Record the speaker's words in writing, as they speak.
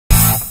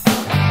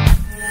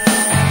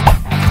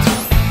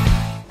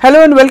Hello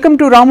and welcome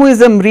to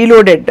రాముయిజం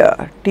reloaded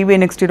TV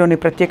నెక్స్ట్లోని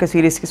ప్రత్యేక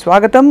సిరీస్కి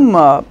స్వాగతం.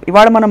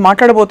 ఇవాళ మనం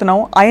మాట్లాడబోతున్నాం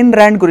ఐన్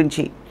ర్యాండ్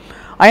గురించి.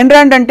 ఐన్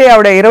ర్యాండ్ అంటే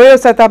ఆవిడ 20వ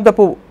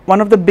శతాబ్దపు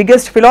one of the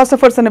biggest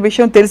philosophers అనే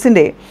విషయం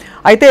తెలిసిందే.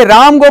 అయితే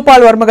రామ్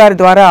గోపాల్ వర్మ గారి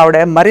ద్వారా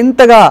ఆవిడ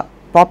మరింతగా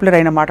పాపులర్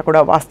అయిన మాట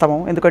కూడా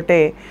వాస్తవం. ఎందుకంటే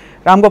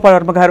రామ్ గోపాల్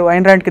వర్మ గారు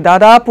ఐన్ ర్యాండ్కి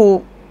దాదాపు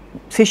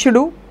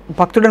శిష్యుడు,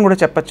 భక్తుడని కూడా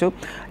చెప్పచ్చు.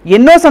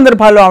 ఎన్నో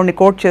సందర్భాల్లో ఆవిడని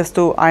కోట్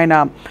చేస్తూ ఆయన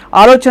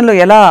ఆలోచనలు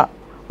ఎలా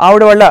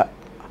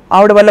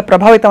ఆవిడ వల్ల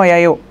ప్రభావితం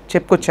అయ్యాయో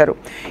చెప్పుకొచ్చారు.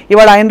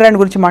 ఇవాళ ఐన్ ర్యాండ్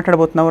గురించి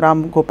మాట్లాడబోతున్నాం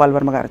రామ్ గోపాల్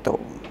వర్మ గారితో.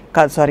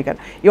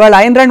 ఇవాళ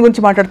ఐన్ ర్యాండ్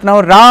గురించి మాట్లాడుతున్నాం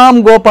రామ్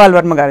గోపాల్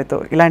వర్మ గారితో.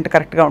 ఇలాంటి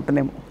కరెక్ట్గా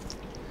ఉంటుందేమో.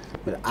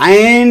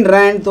 ఐన్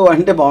ర్యాండ్తో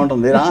అంటే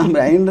బాగుంటుంది.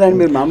 ఐన్ ర్యాండ్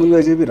మీరు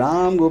మామూలుగా చెప్పి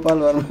రామ్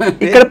గోపాల్ వర్మ.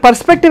 ఇక్కడ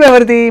పర్స్పెక్టివ్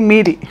ఎవరిది?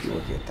 మీది.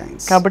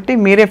 కాబట్టి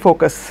మీరే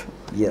focus.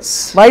 Yes.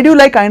 Why do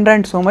like Ayn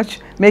Rand so much,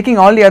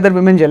 making all the other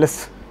women jealous?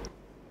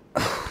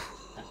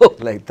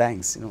 Like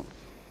thanks.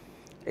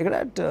 ఇక్కడ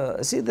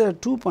సీ ద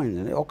 2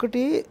 పాయింట్స్.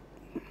 ఒకటి,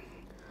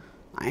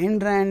 ఐన్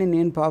ర్యాండ్ని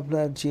నేను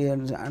పాపులర్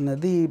చేయాలి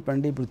అన్నది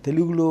ఇప్పుడు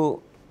తెలుగులో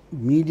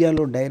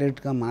మీడియాలో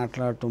డైరెక్ట్గా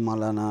మాట్లాడటం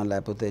వలన,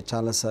 లేకపోతే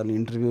చాలాసార్లు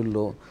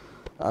ఇంటర్వ్యూల్లో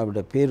ఆవిడ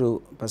పేరు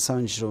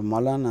ప్రస్తావించడం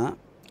వలన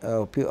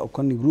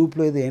కొన్ని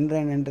గ్రూప్లో ఏదో ఐన్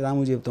ర్యాండ్ అంటే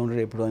రాము చెప్తూ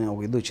ఉంటాడు ఎప్పుడు అని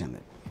ఒక ఇది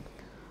వచ్చింది.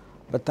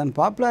 బట్ తన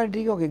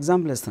పాపులారిటీకి ఒక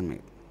ఎగ్జాంపుల్ ఇస్తాను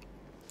మీకు.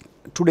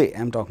 Today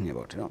I'm talking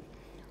about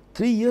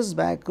 3 years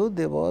back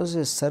there was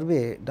a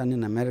survey done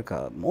in America,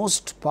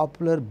 most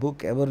popular book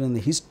ever in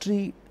the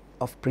history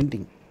of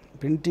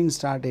printing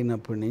start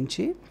అయినప్పటి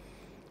నుంచి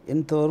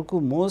ఇంతవరకు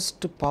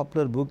most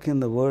popular book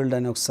in the world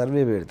అని ఒక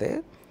survey పెడితే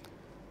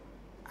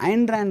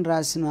Ayn Rand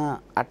రాసిన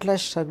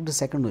atlas షరక్డ్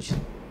second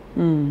వచ్చింది.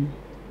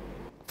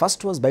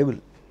 First was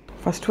Bible.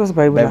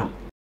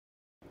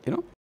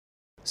 You know.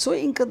 So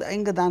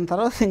ఇంకా దాని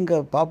తర్వాత ఇంకా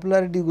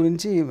పాపులారిటీ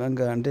గురించి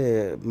ఇంకా అంటే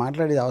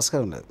మాట్లాడేది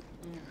అవసరం లేదు.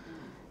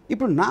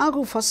 ఇప్పుడు నాకు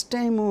ఫస్ట్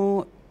టైము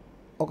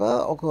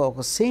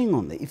ఒక సేయింగ్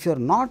ఉంది, if you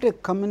are not a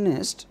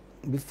communist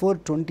before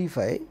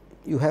 25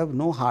 you have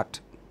no heart,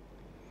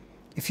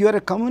 if you are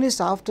A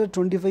communist after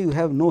 25 you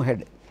have no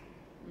head.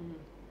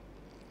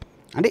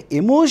 అంటే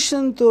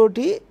ఎమోషన్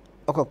తోటి,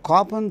 ఒక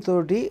కోపంతో,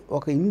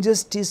 ఒక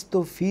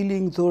ఇంజస్టిస్తో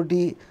ఫీలింగ్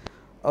తోటి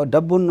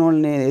డబ్బున్న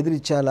వాళ్ళని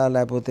ఎదిరించాలా,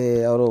 లేకపోతే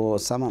ఎవరో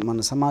మన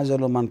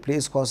సమాజంలో మన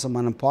ప్లేస్ కోసం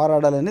మనం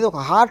పోరాడాలనేది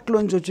ఒక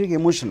హార్ట్లోంచి వచ్చే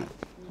ఎమోషన్.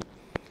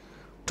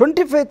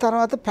 25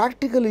 తర్వాత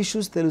ప్రాక్టికల్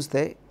ఇష్యూస్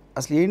తెలుస్తాయి,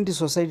 అసలు ఏంటి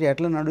సొసైటీ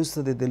ఎట్లా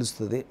నడుస్తుంది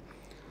తెలుస్తుంది,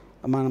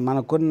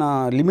 మనకున్న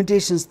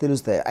లిమిటేషన్స్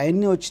తెలుస్తాయి.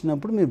 అవన్నీ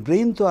వచ్చినప్పుడు మీరు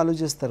బ్రెయిన్తో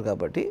ఆలోచిస్తారు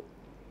కాబట్టి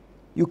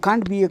you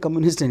can't be A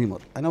communist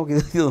anymore అని ఒక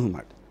ఇది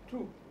అనమాట.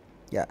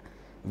 Yeah,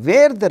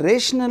 wear the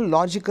rational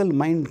logical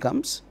mind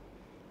comes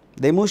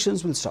the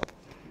emotions will stop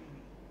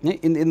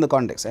in the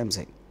context I'm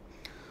saying.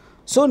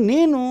 So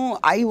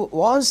I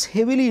was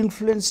heavily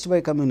influenced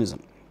by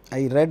communism.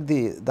 I read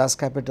the Das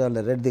Kapital,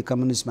 I read the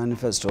Communist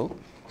Manifesto,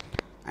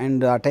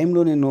 and ఆ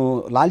టైంలో నేను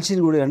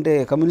లాల్చీని కూడా, అంటే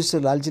communist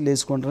లాల్చీలు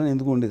వేసుకుంటారని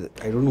ఎందుకు ఉండేది,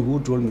 I don't know who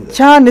told me.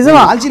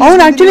 నిజమా?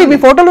 అవును, actually మీ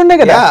ఫోటోలు ఉన్నాయి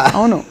కదా.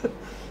 అవును,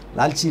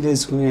 లాల్చీలు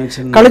వేసుకుని,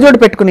 కళ్ళజోడు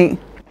పెట్టుకుని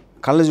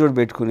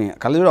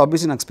కళ్ళజోడు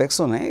ఆబ్వియస్లీ నాకు స్పెక్స్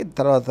ఉన్నాయి.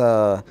 తర్వాత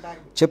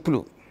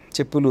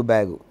చెప్పులు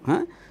బ్యాగు,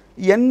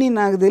 ఇవన్నీ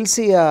నాకు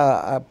తెలిసి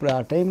అప్పుడు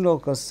ఆ టైంలో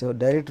ఒక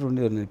డైరెక్టర్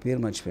ఉండేవారు, నేను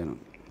పేరు మర్చిపోయాను,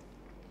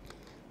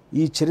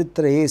 ఈ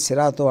చరిత్ర ఏ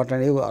సిరాతో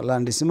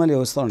అలాంటి సినిమాలు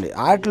వస్తూ ఉండే,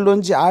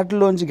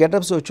 ఆటల్లోంచి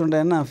గెటప్స్ వచ్చి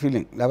ఉంటాయని నా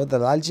ఫీలింగ్. లేకపోతే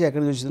లాల్చీ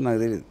ఎక్కడికి వచ్చిందో నాకు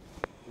తెలియదు.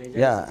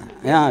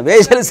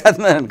 వేషాలు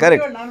Satyanarayana,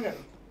 correct.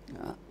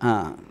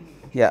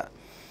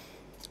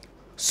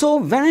 So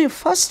when I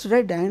first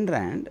red Ayn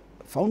Rand,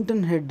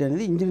 fountain head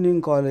అనేది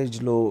ఇంజనీరింగ్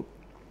కాలేజ్లో,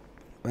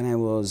 when I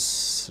was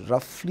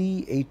రఫ్లీ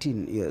 18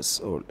 years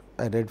old,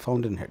 I read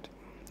fountain head.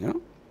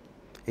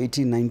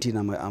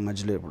 18-19 ఆ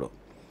మధ్యలో ఎప్పుడు.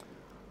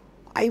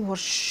 I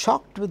was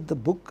shocked with the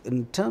book in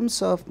terms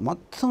of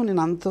మొత్తం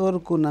నేను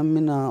అంతవరకు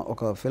నమ్మిన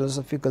ఒక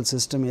ఫిలాసఫికల్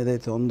సిస్టమ్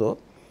ఏదైతే ఉందో,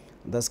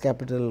 దస్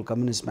capital,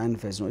 communist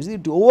manifesto,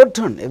 it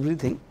overturn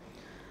everything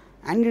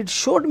and it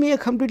showed me a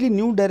completely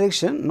new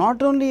direction, not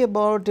only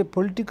about a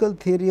political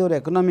theory or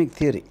economic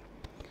theory,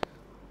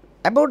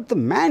 about the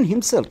man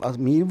himself.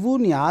 నువ్వు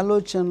నీ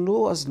ఆలోచనలు,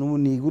 అసలు నువ్వు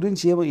నీ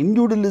గురించి ఏమో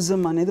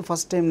ఇండివిజువలిజం అనేది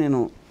ఫస్ట్ టైం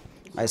నేను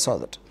I saw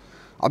that.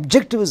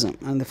 Objectivism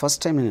and the first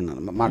time in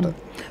matter.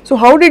 So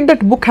how did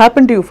that book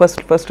happen to you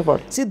first of all?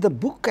 See, the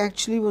book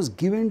actually was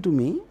given to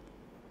me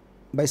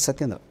by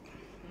Satyendra.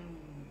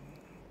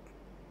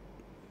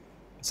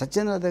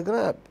 Satyendra దగ్గర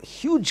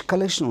huge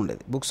collection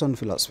ఉండేది books on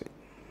philosophy.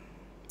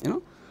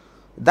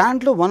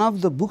 దాంట్లో one of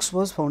the books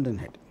was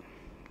Fountainhead.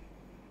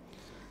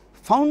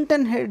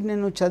 Fountainhead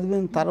నేను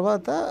చదివిన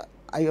తర్వాత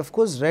I of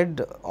course read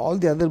all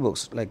the other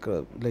books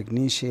like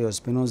Nietzsche or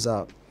Spinoza,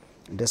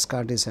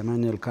 Descartes,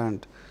 Immanuel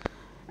Kant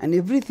and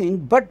everything,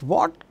 but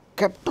what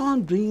kept on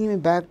bringing me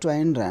back to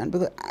Ayn Rand,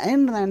 because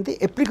Ayn Rand the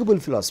applicable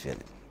philosophy,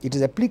 it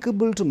is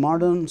applicable to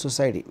modern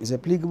society, it is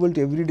applicable to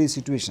everyday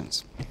situations.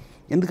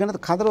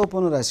 ఎందుకంటే కథ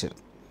రూపంలో రాశారు.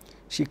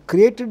 She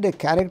created a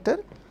character,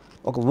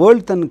 ఒక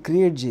world తను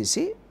create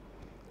చేసి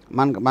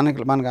మనకు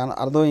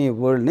అర్థమయ్యే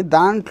వరల్డ్ని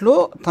దాంట్లో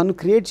తను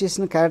క్రియేట్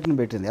చేసిన క్యారెక్టర్ని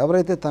పెట్టింది.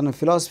 ఎవరైతే తన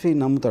ఫిలాసఫీ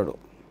నమ్ముతాడో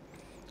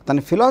తన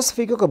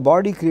ఫిలాసఫీకి ఒక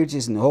బాడీ క్రియేట్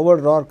చేసింది.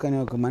 హోవర్డ్ రార్క్ అనే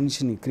ఒక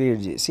మనిషిని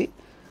క్రియేట్ చేసి,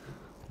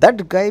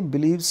 that guy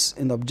believes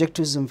in the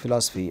objectivism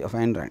philosophy of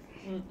Ayn Rand.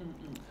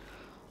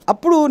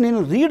 అప్పుడు నేను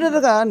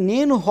రీడర్గా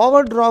నేను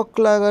హోవర్డ్ రాక్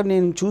లాగా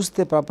నేను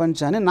చూస్తే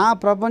ప్రపంచాన్ని, నా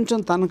ప్రపంచం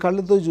తన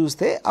కళ్ళతో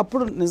చూస్తే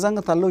అప్పుడు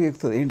నిజంగా తల్లోకి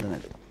ఎక్కుతుంది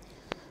ఏంటనేది,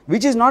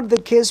 which is not the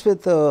case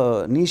with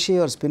Nietzsche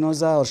are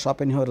Spinoza are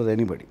షాపెన్హౌర్ or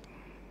anybody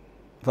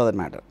for that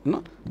matter.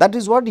 That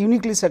is what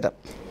uniquely setup.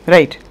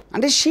 Right.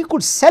 అంటే she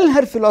could cell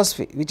her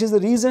philosophy, which is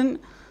the reason.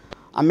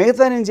 ఆ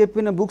మిగతా నేను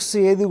చెప్పిన బుక్స్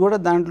ఏది కూడా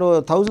దాంట్లో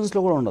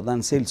థౌజండ్స్లో కూడా ఉండదు,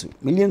 దాని సేల్స్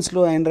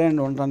మిలియన్స్లో ఐన్ ర్యాండ్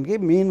ఉండడానికి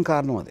మెయిన్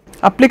కారణం అది.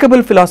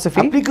 Applicable philosophy,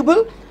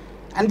 applicable,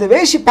 and the way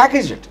she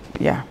packaged it.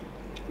 Yeah.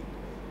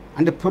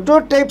 అంటే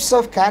ప్రొటోటైప్స్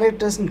ఆఫ్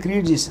క్యారెక్టర్స్ని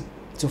క్రియేట్ చేసింది.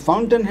 సో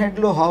ఫౌంటైన్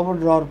హెడ్లో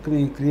హార్వర్డ్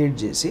రార్క్ని క్రియేట్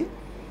చేసి,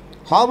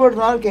 హార్వర్డ్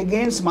రార్క్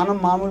అగెయిన్స్ట్ మనం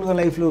మామూలుగా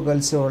లైఫ్లో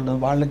కలిసేవాళ్ళం,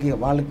 వాళ్ళకి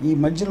ఈ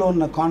మధ్యలో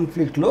ఉన్న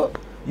కాన్ఫ్లిక్ట్లో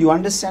you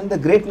understand the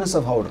greatness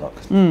of Harvard rock.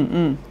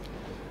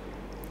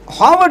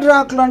 Harvard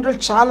రాక్లో అంటే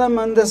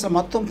చాలామంది అసలు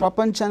మొత్తం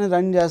ప్రపంచాన్ని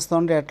రన్ చేస్తూ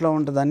ఉంటే ఎట్లా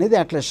ఉంటుంది అనేది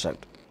అట్లా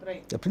start.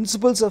 The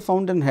principles of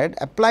fountain head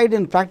applied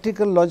in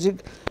practical logic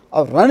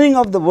of running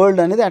of the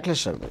world అనేది అట్లా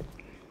స్టార్ట్.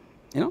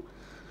 యూనో,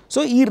 సో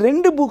ఈ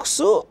రెండు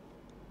books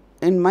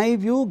in my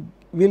view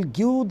will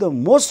give the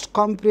most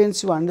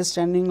comprehensive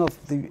understanding of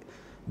the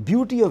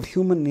beauty of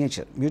human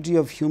nature, beauty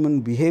of human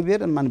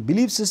behaviour, and మన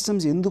belief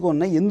systems ఎందుకు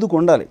ఉన్నాయి, ఎందుకు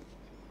ఉండాలి,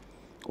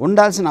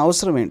 ఉండాల్సిన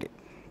అవసరం ఏంటి.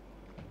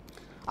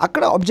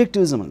 అక్కడ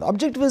ఆబ్జెక్టివిజం ఉంది.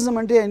 ఆబ్జెక్టివిజం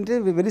అంటే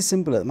వెరీ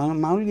సింపుల్. అది మనం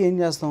మామూలుగా ఏం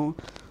చేస్తాం,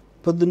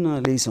 పొద్దున్న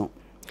లేసాం,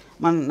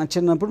 నా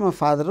చిన్నప్పుడు మా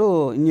ఫాదరు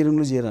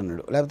ఇంజనీరింగ్లో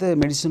చేరన్నాడు, లేకపోతే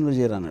మెడిసిన్లో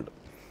చేరన్నాడు.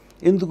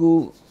 ఎందుకు,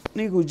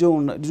 నీకు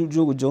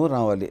ఉద్యోగం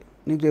రావాలి,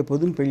 నీకు రేపు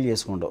పొద్దున్న పెళ్లి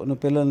చేసుకుంటావు,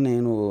 నువ్వు పిల్లల్ని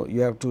you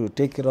have to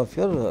take care of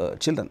your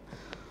children.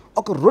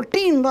 ఒక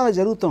రొటీన్గా అలా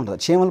జరుగుతూ ఉంటుంది,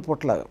 చీమల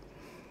పొట్టలాగా.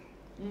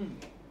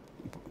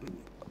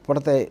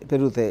 పుడతాయి,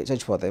 పెరుగుతాయి,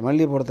 చచ్చిపోతాయి,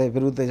 మళ్ళీ పుడతాయి,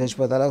 పెరుగుతాయి,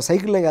 చచ్చిపోతాయి, అలా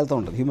సైకిల్లోకి వెళ్తూ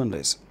ఉంటుంది హ్యూమన్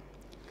రేస్.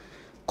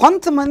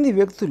 కొంతమంది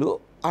వ్యక్తులు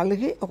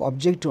వాళ్ళకి ఒక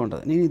ఆబ్జెక్టివ్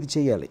ఉంటుంది, నేను ఇది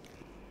చేయాలి,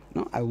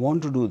 I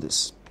want to do this,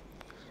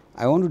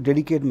 I want to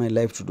dedicate my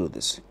life to do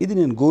this, ఇది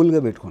నేను గోల్గా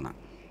పెట్టుకున్నాను.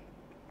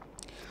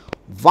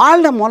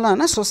 వాళ్ళ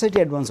మూలాన సొసైటీ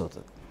అడ్వాన్స్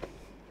అవుతుంది.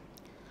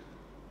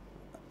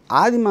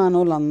 ఆది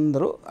మానవులు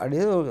అందరూ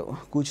అడేదో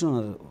కూర్చుని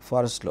ఉన్నారు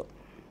ఫారెస్ట్లో,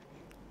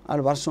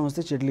 వాళ్ళు వర్షం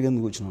వస్తే చెట్ల కింద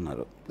కూర్చుని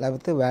ఉన్నారు,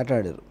 లేకపోతే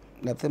వేటాడారు,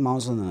 లేకపోతే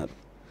మాంసం తిన్నారు,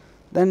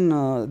 దెన్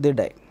దే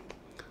డై.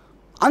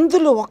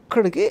 అందులో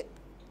ఒక్కడికి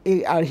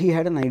హీ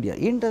హ్యాడ్ అన్ ఐడియా,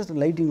 ఏంటి అసలు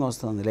లైటింగ్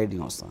వస్తుంది,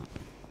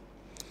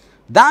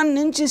 దాని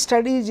నుంచి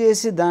స్టడీ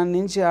చేసి దాని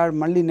నుంచి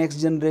మళ్ళీ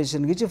నెక్స్ట్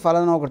జనరేషన్కి ఇచ్చి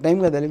ఫలానా ఒక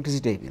టైంకి అది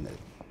ఎలక్ట్రిసిటీ అయిపోయింది. అది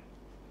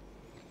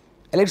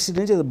ఎలక్ట్రిసిటీ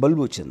నుంచి అది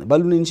బల్బు వచ్చింది,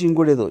 బల్బు నుంచి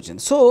ఇంకోటి ఏదో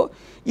వచ్చింది. సో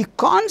ఈ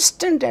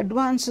కాన్స్టెంట్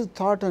అడ్వాన్స్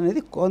థాట్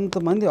అనేది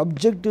కొంతమంది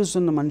ఆబ్జెక్టివ్స్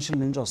ఉన్న మనుషుల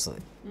నుంచి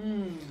వస్తుంది.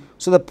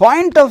 So the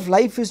point of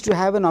life is to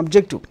have an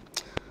objective.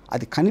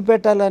 అది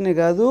కనిపెట్టాలని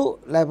కాదు,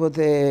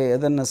 లేకపోతే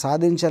ఏదన్నా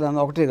సాధించాలని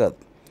ఒకటే కాదు.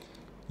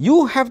 You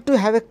have to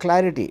have a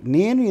clarity.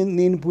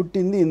 నేను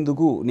పుట్టింది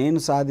ఎందుకు, నేను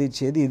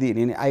సాధించేది ఇది,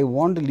 I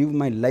want live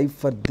my life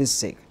for this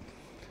sake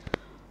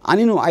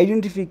అని నువ్వు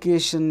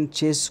ఐడెంటిఫికేషన్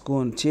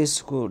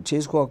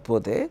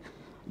చేసుకోకపోతే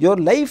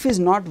your life is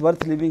not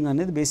worth living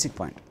అనేది basic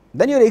point.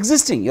 Then you're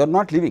existing, you're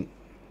not living.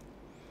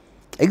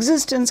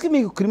 ఎగ్జిస్టెన్స్కి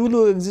మీకు క్రిములు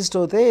ఎగ్జిస్ట్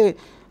అవుతాయి,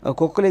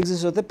 కుక్కలు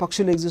ఎగ్జిస్ట్ అవుతాయి,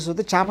 పక్షులు ఎగ్జిస్ట్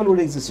అవుతాయి, చేపలు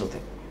కూడా ఎగ్జిస్ట్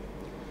అవుతాయి.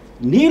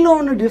 నీలో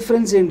ఉన్న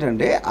డిఫరెన్స్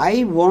ఏంటంటే I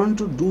want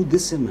to do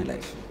this in my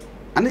life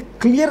అని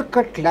క్లియర్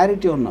కట్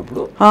క్లారిటీ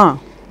ఉన్నప్పుడు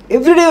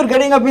everyday you're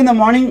getting up in the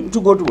morning to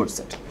go towards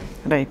that.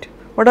 Right.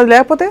 But అది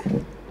లేకపోతే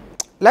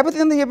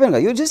ఎంత చెప్పాను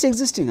కదా, యూఆర్ జస్ట్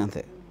ఎగ్జిస్టింగ్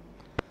అంతే.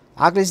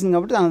 ఆకలిస్తుంది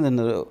కాబట్టి అన్నం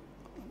తిన్నారు,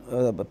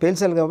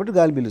 పేల్చాలి కాబట్టి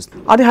గాలి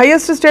పీలుస్తుంది. అది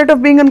హైయెస్ట్ స్టేట్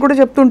ఆఫ్ బీయింగ్ అని కూడా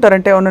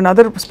చెప్తుంటారంటే ఆన్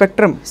అదర్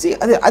స్పెక్ట్రమ్.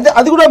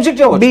 అది కూడా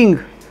ఆబ్జెక్టివ్ బీయింగ్.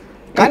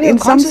 కానీ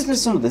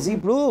కాన్షియస్నెస్ ఉంటుంది.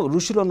 ఇప్పుడు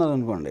ఋషులు ఉన్నారు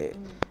అనుకోండి,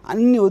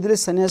 అన్ని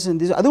వదిలేసి సన్యాసం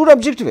తీసి, అది కూడా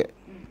ఆబ్జెక్టివే.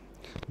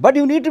 But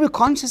you need to be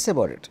conscious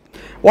about it.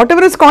 What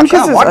ever is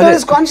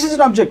conscious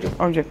objective.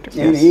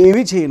 నేను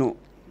ఏమీ చేయను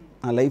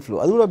నా లైఫ్లో,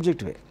 అది కూడా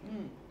ఆబ్జెక్టివే.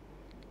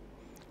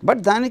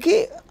 బట్ దానికి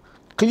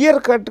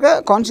క్లియర్ కట్గా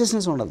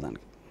కాన్షియస్నెస్ ఉండాలి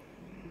దానికి.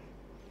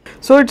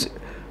 సో ఇట్స్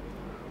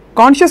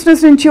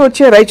కాన్షియస్నెస్ నుంచి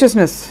వచ్చే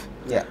righteousness.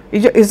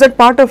 Is that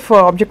part of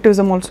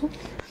objectivism also?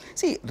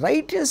 See,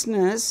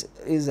 righteousness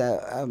is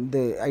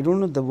I don't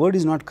know, the word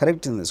is not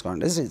correct in this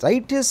context.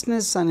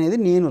 Righteousness అనేది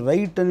నేను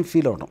రైట్ అని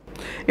ఫీల్ అవడం.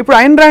 ఇప్పుడు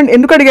ఐన్ ర్యాండ్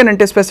ఎందుకు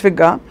అడిగానంటే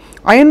స్పెసిఫిక్గా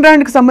ఐన్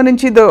ర్యాండ్కి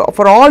సంబంధించి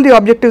for all the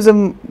objectivism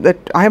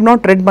that I have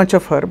not red much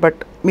of her, but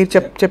మీరు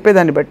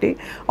చెప్పేదాన్ని బట్టి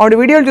ఆవిడ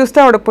వీడియోలు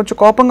చూస్తే ఆవిడ కొంచెం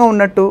కోపంగా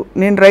ఉన్నట్టు,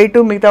 నేను రైట్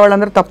మిగతా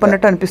వాళ్ళందరూ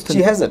తప్పన్నట్టు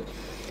అనిపిస్తుంది.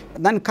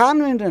 దానికి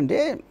కారణం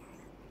ఏంటంటే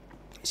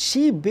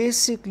she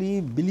basically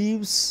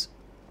believes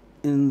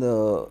in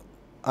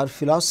our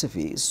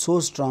philosophy so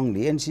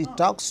strongly and she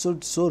talks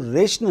so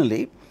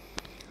rationally.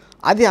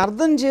 అది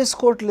అర్థం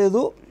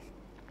చేసుకోవట్లేదు.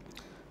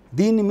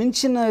 దీన్ని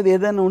మించిన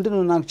ఏదైనా ఉంటే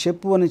నువ్వు నాకు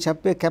చెప్పు అని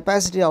చెప్పే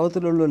కెపాసిటీ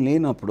అవతలలో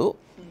లేనప్పుడు,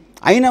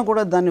 అయినా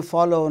కూడా దాన్ని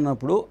ఫాలో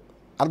అవునప్పుడు,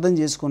 అర్థం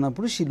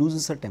చేసుకున్నప్పుడు she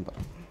loses her temper,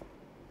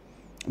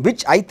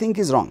 which I think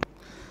is wrong.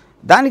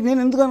 దానికి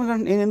నేను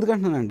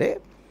ఎందుకంటున్నానంటే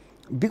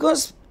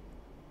బికాస్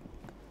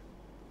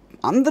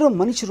అందరూ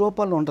మనిషి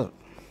రూపాల్లో ఉంటారు.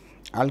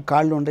 వాళ్ళ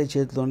కాళ్ళు ఉంటాయి,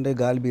 చేతులు ఉంటాయి,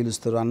 గాలి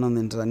పీలుస్తారు, అన్నం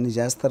తింటారు, అన్నీ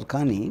చేస్తారు.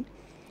 కానీ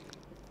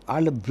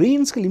వాళ్ళ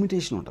బ్రెయిన్స్కి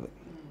లిమిటేషన్ ఉంటుంది,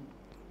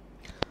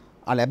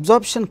 వాళ్ళ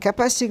అబ్జార్ప్షన్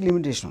కెపాసిటీకి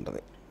లిమిటేషన్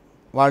ఉంటుంది.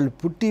 వాళ్ళు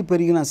పుట్టి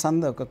పెరిగిన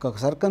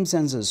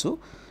సర్కమ్స్టాన్సెస్.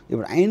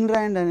 ఇప్పుడు ఐన్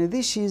ర్యాండ్ అనేది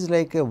షీఈ్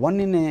లైక్ వన్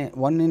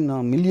ఇన్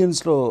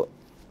మిలియన్స్లో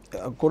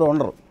కూడా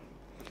ఉండరు.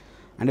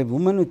 And a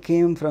woman who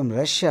came from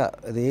Russia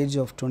at the age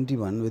of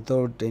 21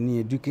 without any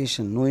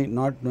education,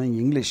 not knowing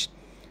English,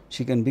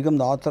 she can become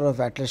the author of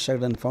Atlas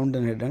Shrugged and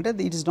Fountainhead. అంటే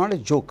it is not a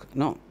joke,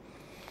 no.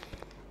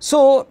 So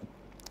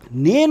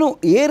నేను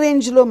ఏ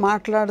రేంజ్లో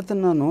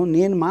మాట్లాడుతున్నానో,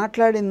 నేను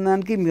మాట్లాడిన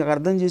దానికి మీకు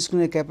అర్థం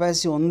చేసుకునే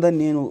capacity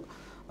ఉందని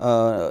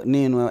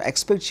నేను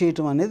ఎక్స్పెక్ట్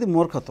చేయటం అనేది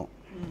మూర్ఖత్వం.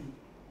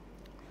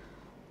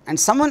 And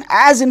someone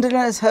as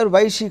intelligent as her,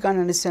 why she can't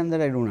understand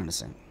that, I don't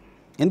understand.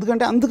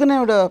 ఎందుకంటే అందుకనే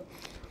ఆవిడ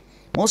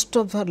most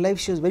of her life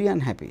she was very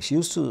unhappy. She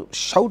used to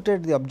shout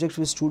at the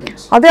objective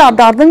students. అదే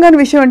అర్థం కాని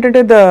విషయం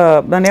ఏంటంటే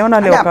దాని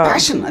ఏమనాలి, ఒక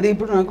passion. అదే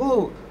ఇప్పుడు నాకు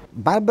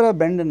బార్బరా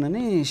బెండన్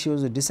అని, she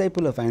was a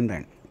disciple of Ayn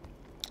Rand.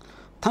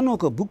 తను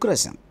ఒక బుక్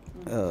రాశాను,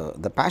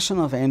 the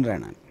passion of Ayn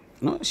Rand అని.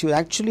 She was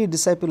actually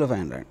disciple of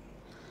Ayn Rand.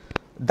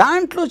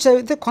 దాంట్లో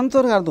చదివితే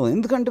కొంతవరకు అర్థం,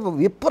 ఎందుకంటే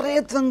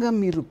విపరీతంగా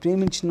మీరు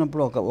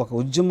ప్రేమించినప్పుడు ఒక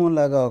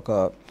ఉద్యమంలాగా ఒక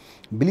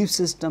బిలీఫ్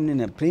సిస్టమ్ని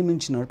నేను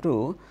ప్రేమించినట్టు,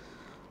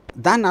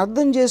 దాన్ని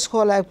అర్థం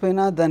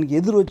చేసుకోలేకపోయినా, దానికి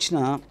ఎదురు వచ్చిన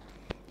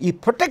ఈ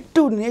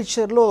ప్రొటెక్టివ్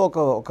నేచర్లో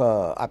ఒక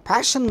ఆ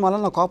ప్యాషన్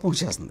వలన కోపం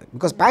వచ్చేస్తుంది.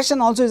 Because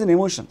passion also is an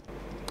emotion.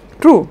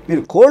 True.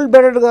 మీరు కోల్డ్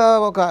బ్లడెడ్గా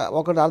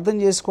ఒకటి అర్థం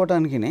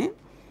చేసుకోవటానికి,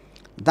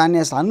 దాన్ని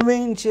అసలు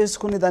అన్వయం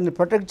చేసుకుని దాన్ని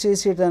ప్రొటెక్ట్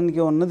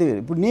చేసేయడానికి ఉన్నది.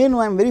 ఇప్పుడు నేను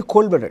I'm very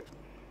cold blooded,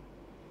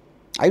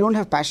 I don't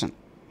have passion.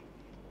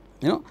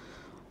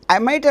 I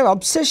might have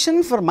obsession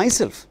for my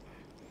self.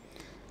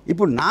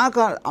 ఇప్పుడు నాకు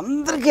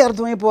అందరికీ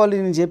అర్థమైపోవాలి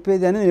నేను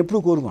చెప్పేది అని నేను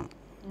ఎప్పుడూ కోరుకోను.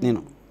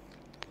 నేను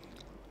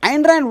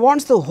Ayn Rand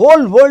wants the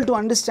whole world to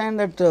understand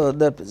that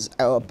the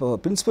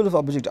principle of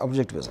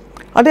objectivism.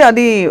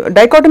 అది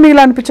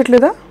డైకోటమీలా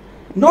అనిపించట్లేదా?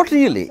 Not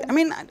really. I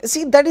mean,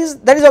 see, that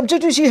is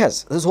objective she has.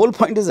 This whole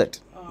point is that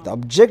the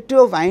objective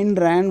of Ayn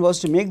Rand was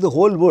to make the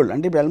whole world,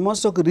 అంటే ఇప్పుడు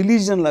almost ఒక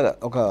religion లాగా,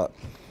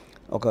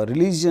 ఒక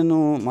religion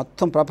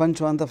మొత్తం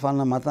ప్రపంచం అంతా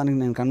ఫలానా మతానికి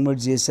నేను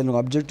కన్వర్ట్ చేసాను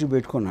ఆబ్జెక్టివ్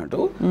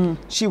పెట్టుకున్నట్టు,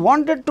 she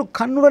wanted to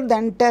convert the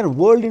entire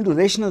world into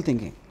rational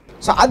thinking.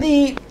 So అది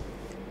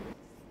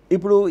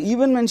ఇప్పుడు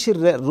even when she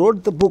road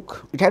the book,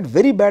 it had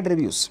very bad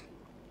reviews,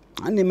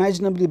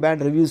 unimaginably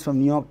bad reviews from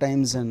New York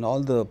Times and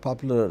all the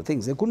popular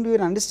things. They couldn't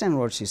even understand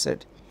what she said.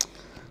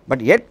 But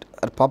yet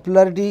her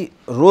popularity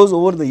rose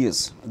over the years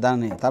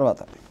దాని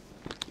తర్వాత.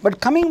 But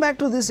coming back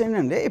to this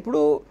ఏంటంటే,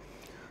 ఇప్పుడు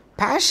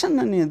passion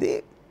అనేది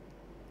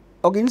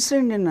ఒక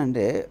incident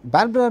ఏంటంటే,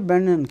 Barbara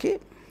బెండన్కి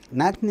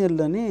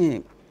నాథ్నియల్లోని,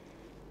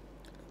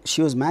 she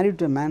was married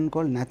to a man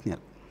called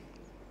Nathaniel.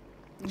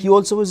 He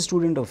also was a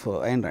student of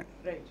Ayn Rand.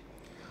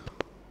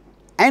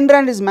 Ayn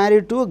Rand is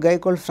married to a guy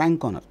called Frank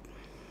Conner.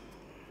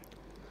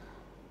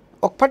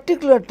 ఒక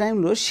particular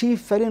టైంలో she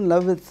fell in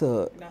love with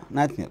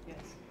Nathaniel,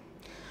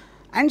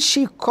 and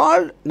she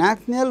called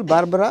Nathaniel,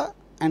 Barbara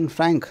and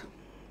Frank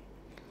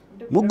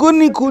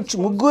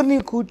ముగ్గురిని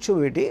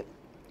కూర్చోబెట్టి,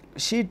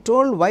 she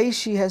told why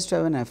she has to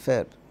have an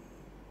affair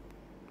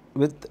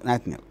with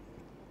Nathaniel.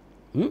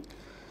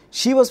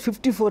 She was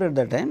 54 at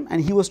that time and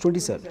he was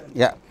 27.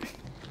 Yeah.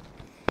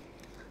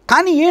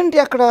 కానీ ఏంటి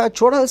అక్కడ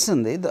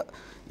చూడాల్సింది,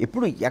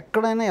 ఇప్పుడు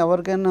ఎక్కడైనా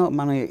ఎవరికైనా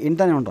మనం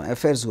వింటూనే ఉంటాం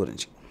అఫైర్స్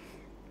గురించి.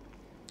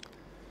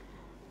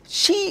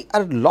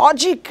 her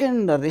logic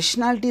and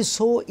rationality is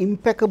so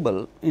impeccable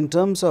in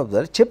terms of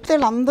that. చెప్తే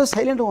అందరూ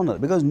సైలెంట్గా ఉన్నారు,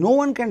 because no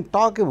one can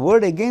talk a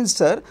word against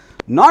her,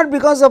 not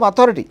because of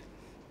authority.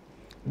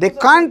 They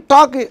can't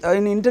talk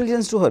in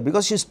intelligence to her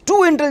because she is too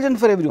intelligent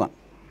for everyone.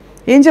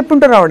 ఏం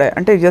చెప్పుంటారు ఆవిడ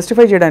అంటే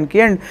justify చేయడానికి?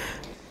 And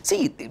see,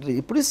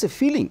 ఇప్పుడు ఇస్ ఎ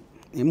ఫీలింగ్,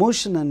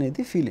 ఎమోషన్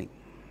అనేది feeling.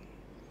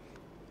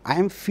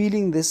 I'm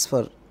feeling this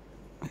for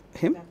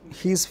him,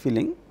 he is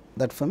feeling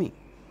that for me,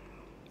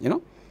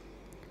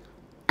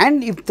 and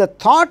if the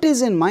thought is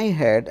in my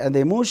head and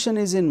the emotion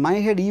is in my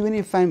head, even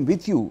if I am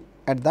with you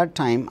at that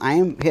time, I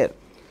am here.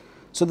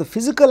 So the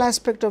physical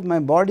aspect of my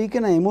body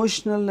can,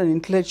 emotional and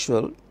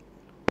intellectual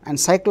and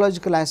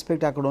psychological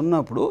aspect akkada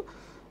unnappudu,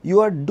 you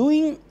are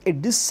doing a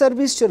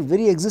disservice to your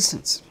very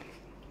existence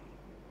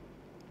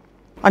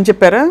అని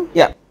చెప్పారా?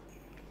 Yeah.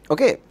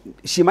 Okay,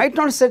 she might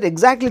not said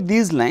exactly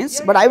these lines,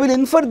 but I will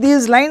infer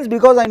these lines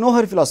because I know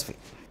her philosophy.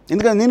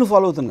 ఎందుకంటే నేను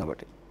follow అవుతాను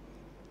కాబట్టి.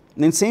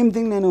 నేను same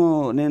thing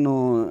నేను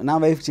నా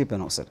వైఫ్కి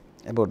చెప్పాను ఒకసారి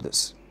అబౌట్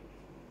దిస్.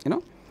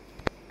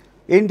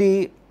 ఏంటి,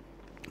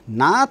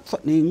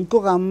 నేను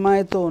ఇంకొక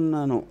అమ్మాయితో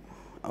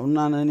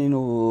ఉన్నానని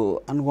నేను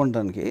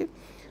అనుకోవటానికి,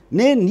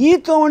 నేను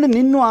నీతో ఉండి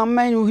నిన్ను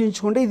అమ్మాయిని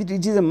ఊహించుకుంటే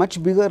it is a much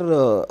bigger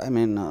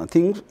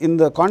thing in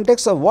the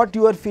context of what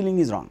your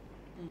feeling is wrong.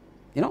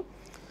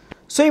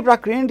 So ఇప్పుడు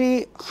అక్కడ ఏంటి,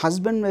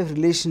 హస్బెండ్ వైఫ్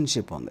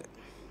రిలేషన్షిప్ ఉంది,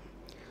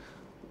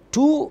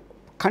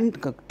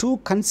 టూ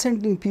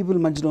కన్సెంటింగ్ పీపుల్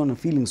మధ్యలో ఉన్న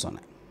ఫీలింగ్స్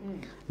ఉన్నాయి.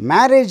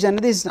 మ్యారేజ్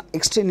అనేది is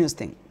ఎక్స్టేనియస్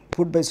thing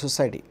put by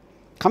society.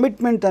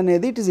 Commitment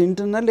అనేది it is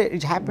internal,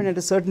 it happen at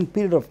a certain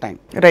period of time.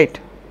 Right.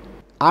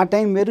 ఆ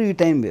టైం వేరు, ఈ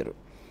టైం వేరు.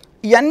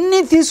 ఇవన్నీ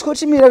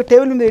తీసుకొచ్చి మీరు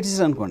టేబుల్ మీద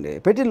పెట్టేసారు అనుకోండి,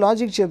 పెట్టి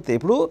లాజిక్ చెప్తే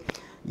ఇప్పుడు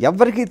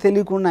ఎవరికి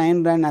తెలియకుండా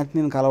ఐన్ ర్యాండ్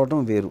అతనిని కలవటం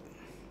వేరు,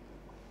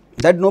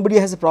 that nobody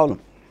has a problem.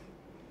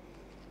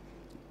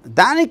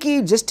 దానికి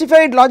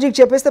జస్టిఫైడ్ లాజిక్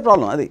చెప్పేస్తే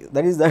ప్రాబ్లం అది,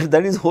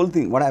 that is whole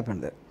thing what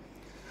happened there.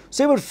 So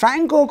ఇప్పుడు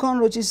ఫ్రాంక్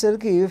ఓకానర్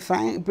వచ్చేసరికి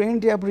ఇప్పుడు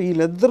ఏంటి, అప్పుడు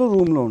వీళ్ళిద్దరూ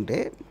రూమ్లో ఉంటే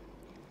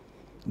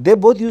they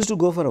both use to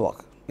go for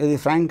walk, ఇది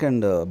Frank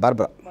and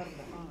Barbara.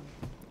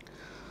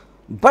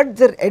 But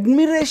their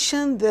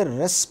admiration, their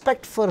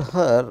respect for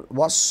her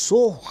was so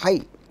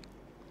high.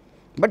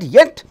 But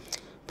yet,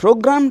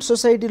 programmed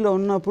societyలో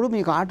ఉన్నప్పుడు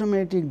మీకు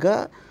ఆటోమేటిక్గా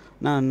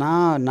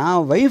నా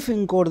వైఫ్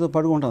ఇంకోటితో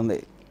పడుకుంటుంది,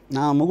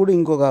 నా మొగుడు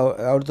ఇంకొక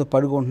ఆవిడతో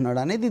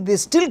పడుకుంటున్నాడు అనేది they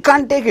still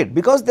can't take it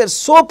because they are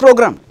so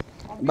programmed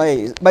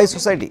by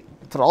society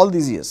for all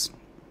these years,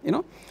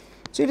 you know.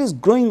 So it is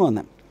growing on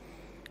them.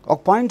 ఒక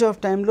పాయింట్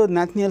ఆఫ్ టైంలో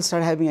Nathaniel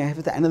start having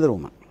with another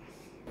women.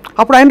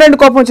 అప్పుడు ఆయన రెండు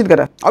కోపం వచ్చింది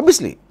కదా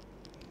obviously.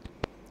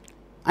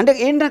 అంటే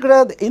ఏంటి అక్కడ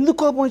ఎందుకు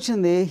కోపం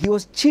వచ్చింది, he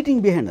was cheating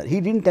behind her, he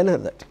didn't tell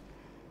her that.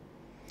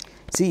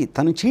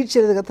 తను చీట్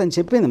చేయలేదు కదా, తను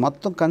చెప్పింది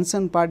మొత్తం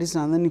కన్సర్న్ పార్టీస్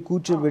అందరినీ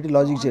కూర్చోబెట్టి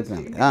లాజిక్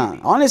చెప్పింది.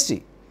 Honesty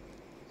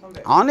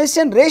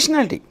and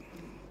rationality.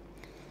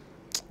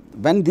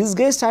 When this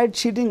gay start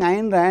cheating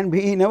Ayn Rand,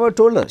 he never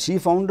told her, she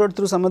found out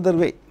through some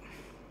other way,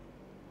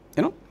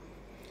 you know.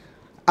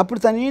 అప్పుడు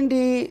తను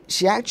ఏంటి,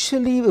 she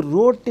actually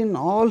wrote in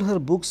all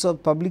her books of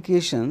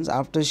publications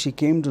after she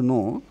came to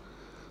know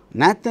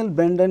Nathaniel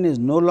Branden is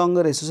no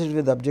longer associated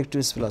with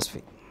objectivist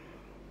philosophy.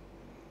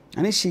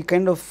 And she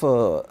kind of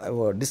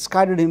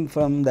discarded him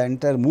from the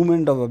entire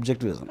movement of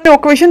objectivism.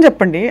 ఒక విషయం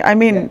చెప్పండి, I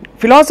mean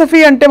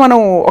philosophy అంటే మనం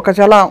ఒక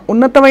చాలా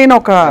ఉన్నతమైన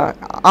ఒక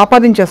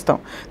ఆపాదించేస్తాం,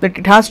 that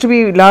it has to be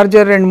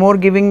larger and more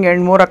giving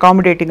and more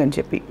accommodating అని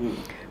చెప్పి,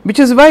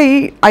 which is why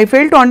I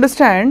fail to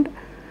understand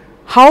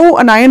how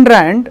an Ayn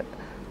Rand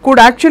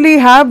could actually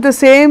have the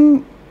same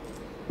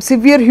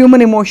severe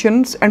human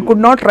emotions and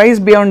could not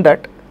rise beyond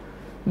that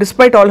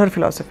despite all her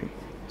philosophy.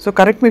 So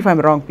correct me if I'm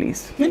wrong, please.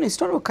 No, it's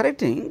not about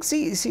correcting.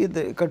 See,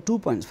 there are 2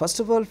 points. First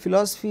of all,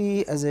 philosophy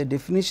as a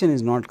definition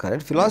is not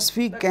correct.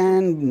 Philosophy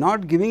can not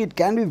giving, it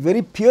can be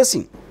very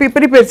piercing.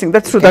 Very piercing,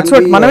 that's true. That's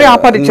what manave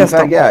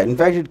aapadinchestam. In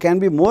fact, it can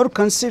be more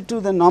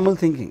constructive than normal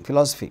thinking,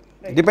 philosophy,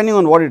 right, depending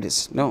on what it is.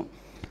 No.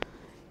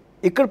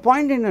 Ikkada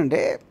point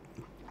endante,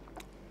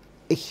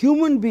 a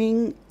human being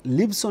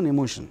lives on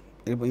emotion.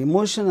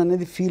 Emotion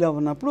anedi feel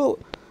avanappudu,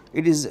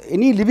 it is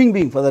any living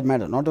being for that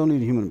matter, not only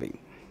a human being.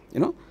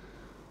 You know,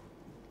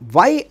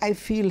 why I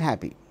feel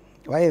happy,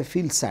 why I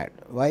feel sad,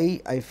 why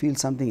I feel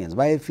something else,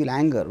 why I feel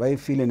anger, why I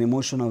feel an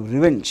emotion of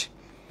revenge.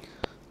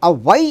 A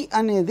why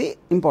anedi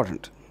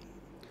important.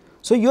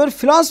 So your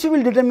philosophy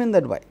will determine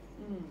that why.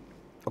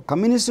 A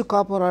communist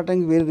cop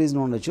avataనికి వేరే reason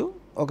ఉండొచ్చు,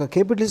 ఒక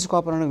capitalist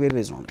cop అవడానికి వేరే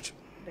reason ఉండొచ్చు.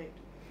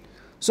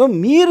 So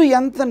మీరు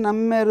ఎంత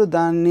నమ్మారు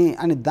దాన్ని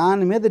అని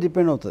దాని మీద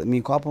డిపెండ్ అవుతుంది మీ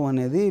కోపం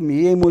అనేది, మీ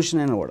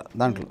ఎమోషన్ అయినా కూడా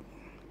దాంట్లో,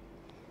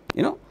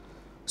 యూనో.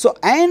 సో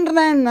ఐన్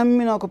ర్యాండ్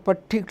నమ్మిన ఒక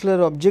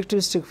పర్టిక్యులర్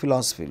ఆబ్జెక్టివిస్టిక్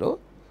ఫిలాసఫీలో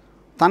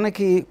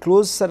తనకి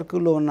క్లోజ్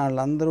సర్కిల్లో ఉన్న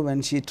వాళ్ళందరూ,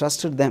 when she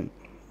trusted them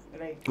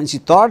and she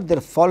thought they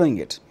are following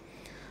it,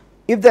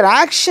 if there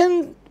action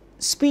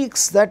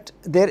speaks that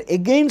they are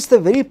against the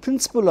very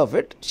principal of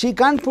it, she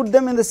can't put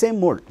them in the same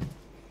mould.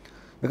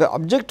 Because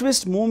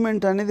ఆబ్జెక్టివిస్ట్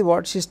movement అనేది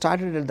what she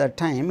started at that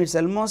time, it's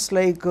almost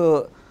like,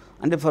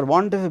 అంటే for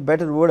want of a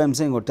better word I'm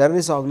saying,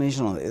 terrorist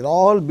organisation ఉంది, it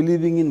all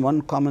believing in one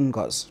common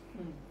cause.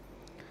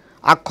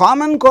 ఆ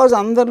common cause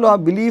అందరిలో ఆ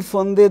belief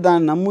ఉంది,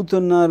 దాన్ని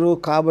నమ్ముతున్నారు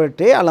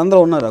కాబట్టి వాళ్ళందరూ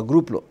ఉన్నారు ఆ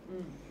గ్రూప్లో.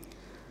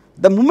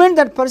 The moment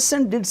that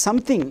person did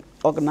something,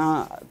 ఒక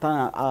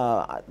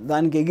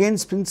దానికి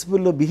అగెయిన్స్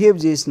ప్రిన్సిపల్లో బిహేవ్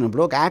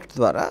చేసినప్పుడు ఒక యాక్ట్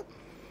ద్వారా,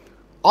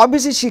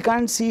 obviously she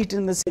can't see it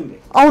in the same way.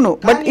 అవును,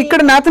 బట్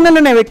ఇక్కడ నాథనల్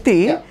అనే వ్యక్తి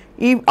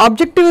ఈ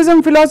ఆబ్జెక్టివిజం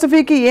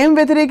ఫిలాసఫీకి ఏం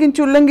వ్యతిరేకించి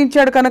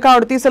ఉల్లంఘించాడు కనుక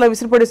ఆవిడ తీసేలా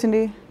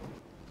విసిరిపడేసింది?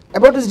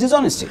 About his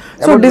dishonesty.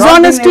 So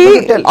dishonesty,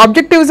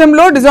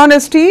 ఆబ్జెక్టివిజంలో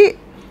dishonesty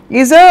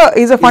is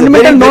a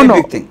fundamental no-no,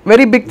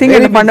 very big thing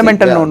and a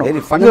fundamental no-no.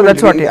 So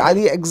that's what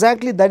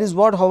exactly that is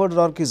what Howard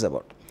Roark is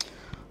about.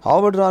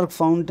 Howard Roark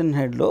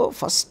Fountainhead lo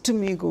first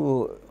meeku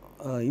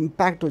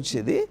impact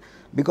vachedi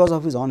because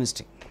of his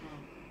honesty.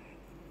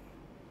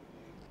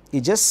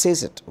 He just says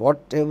it,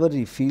 whatever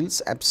he feels,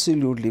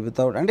 absolutely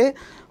without, and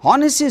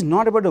honesty is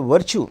not about a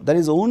virtue, that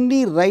is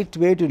only right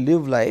way to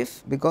live life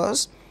because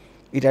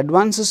it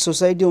advances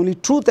society, only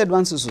truth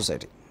advances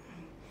society.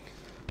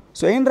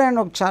 So Ayn Rand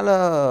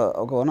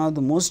one of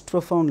the most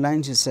profound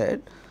lines she said,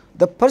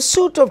 the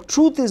pursuit of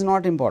truth is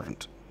not important,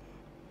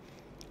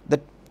 the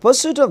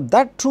pursuit of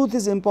that truth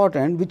is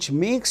important, which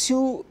makes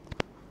you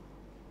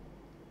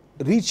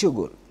reach your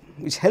goal,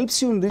 which helps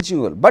you in reaching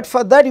your goal, but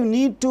for that you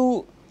need to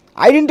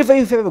identify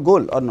if you have a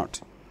goal or not.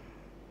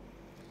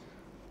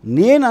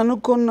 నేను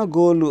అనుకున్న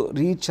goal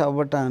reach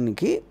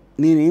అవ్వటానికి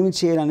నేనేమి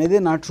చేయాలనేదే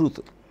నా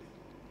truth.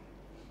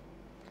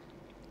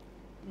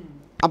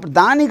 అప్పుడు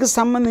దానికి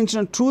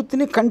సంబంధించిన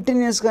ట్రూత్ని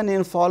కంటిన్యూస్గా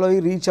నేను ఫాలో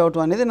అయ్యి రీచ్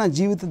అవటం అనేది నా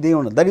జీవిత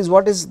దేవుడు. That is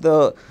what is the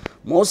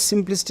most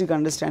simplistic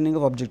understanding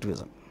of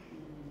objectivism.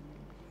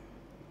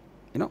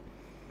 You know,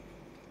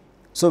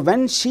 So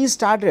when she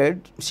started,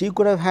 she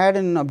could have had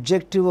an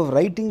objective of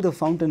writing the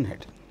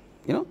Fountainhead.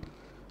 You know,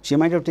 she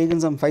might have taken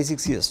some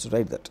 5-6 years to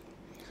write that.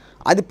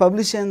 అది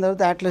publish అయిన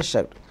తర్వాత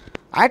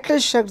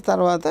atlas షగ్డ్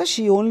తర్వాత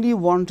she only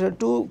wanted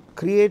to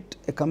create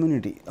a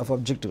community of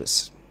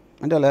అబ్జెక్టివిస్ట్.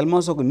 అంటే వాళ్ళు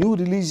almost ఒక new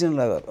religion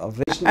లాగా.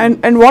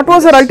 And what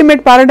was her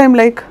ultimate paradigm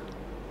like?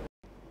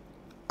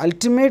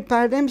 Ultimate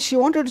paradigm, she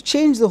wanted to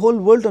change the whole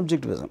world to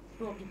objectivism.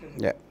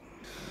 Yeah.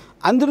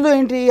 అందులో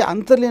ఏంటి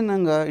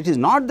అంతర్లీనంగా, it is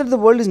not that the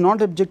world is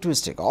not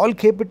అబ్జెక్టివిస్టిక్. All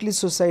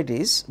capitalist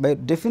societies by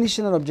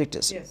definition are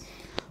objectives,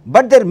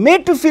 but they are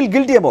made to feel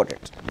guilty about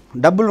it.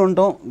 డబ్బులు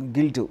ఉండటం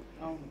guilt,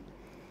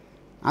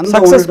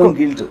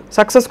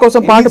 success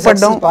కోసం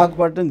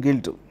పాటుపడడం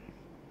guilt.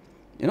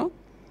 You know,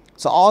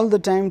 so all the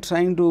time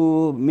trying to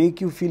make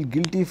you feel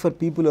guilty for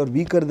people are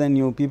weaker then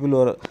you, people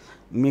are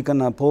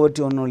మీకన్నా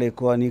poverty ఉన్నోళ్ళు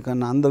ఎక్కువ,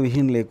 నీకన్నా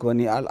అందవిహీనులు ఎక్కువ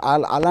అని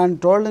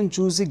అలాంటి వాళ్ళని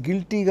చూసి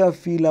గిల్టీగా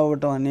ఫీల్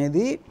అవ్వటం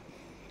అనేది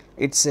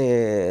it's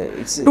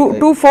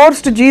two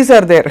forced G's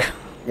are there.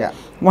 Yeah.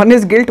 One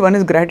is guilt, one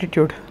is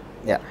gratitude.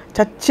 Yeah.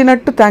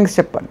 Chachinattu thanks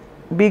cheppali.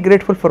 Be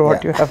grateful for what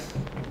you have.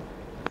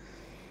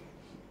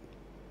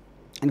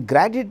 And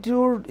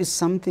gratitude is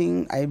something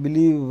I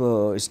believe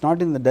it's not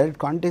in the direct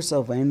context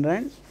of Ayn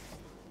Rand.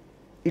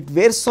 It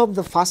wears off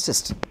the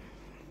fastest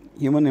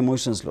human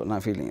emotions lo na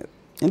feeling.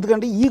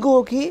 Endukante ego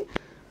ki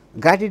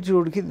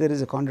gratitude ki there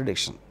is a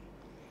contradiction.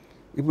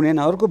 Ippudu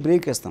nenu avaruko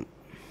break estam,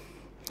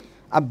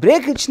 ఆ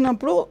break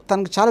ఇచ్చినప్పుడు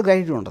తనకు చాలా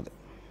gratitude ఉంటుంది.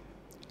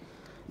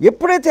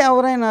 ఎప్పుడైతే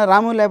ఎవరైనా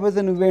రాము లేకపోతే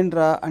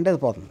నువ్వేంట్రా అంటే అది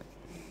పోతుంది.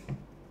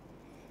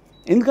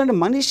 ఎందుకంటే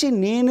మనిషి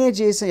నేనే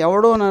చేసే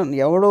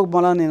ఎవడో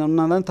మళ్ళా నేను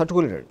ఉన్నానని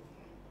తట్టుకోలేడు.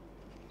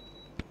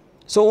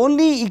 సో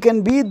ఓన్లీ ఈ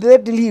can be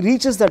there till he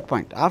reaches that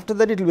point. After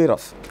that it will wear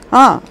of.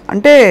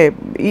 అంటే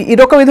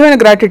ఇదొక విధమైన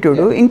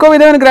గ్రాటిట్యూడ్. ఇంకో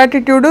విధమైన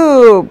గ్రాటిట్యూడ్,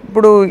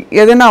 ఇప్పుడు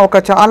ఏదైనా ఒక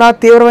చాలా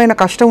తీవ్రమైన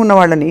కష్టం ఉన్న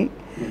వాళ్ళని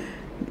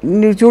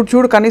నీకు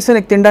చూడు కనీసం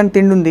నీకు తినడానికి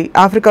తిండి ఉంది,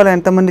 ఆఫ్రికాలో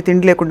ఎంతమంది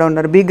తిండి లేకుండా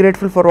ఉన్నారు, be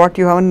grateful for what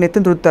you have అని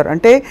నెత్తిని రుద్దుతారు.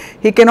 అంటే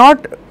he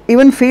cannot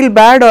even feel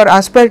bad or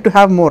Aspire to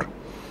have more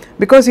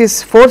because he's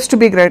force to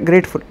be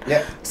grateful.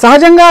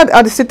 సహజంగా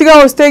అది స్థితిగా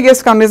వస్తే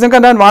ఎస్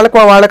నిజంగా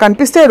వాళ్ళకి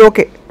అనిపిస్తే అది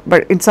okay,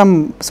 but in some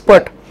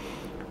spurt.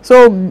 So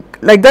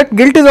like that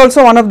guilt is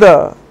also one of the.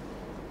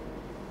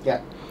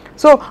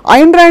 So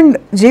Ayn Rand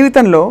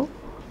జీవితంలో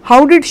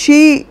how did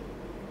she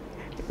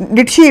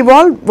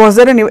evolve? Was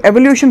there an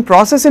evolution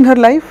process in her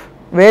life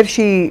where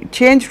she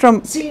changed from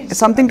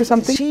something to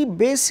something? She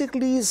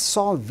basically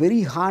saw very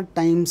hard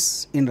times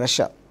in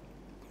Russia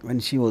when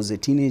she was a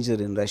teenager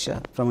in Russia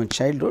from her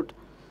childhood,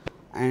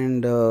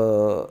 and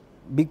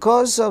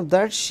because of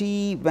that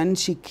when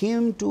she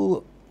came to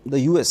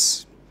the US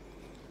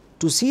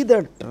to see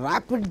that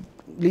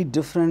rapidly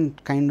different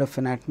kind of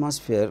an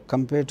atmosphere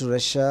compared to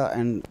Russia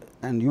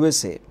and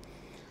USA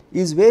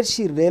is where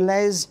she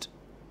realized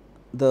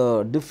the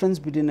difference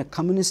between a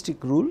communistic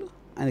rule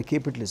and a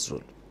capitalist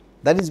rule.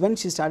 That is when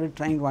she started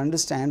trying to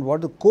understand what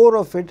the core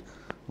of it,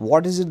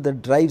 what is it that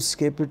drives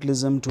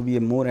capitalism to be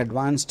a more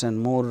advanced and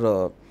more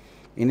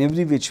in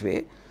every which way.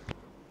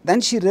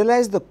 Then she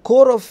realized the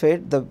core of it,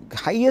 the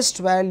highest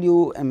value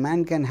a man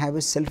can have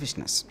is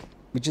selfishness,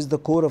 which is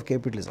the core of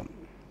capitalism.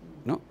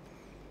 No,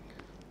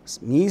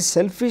 nee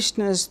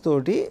selfishness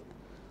toti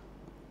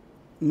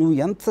నువ్వు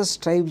ఎంత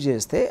strive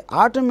చేస్తే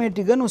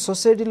ఆటోమేటిక్గా నువ్వు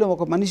సొసైటీలో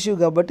ఒక మనిషి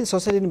కాబట్టి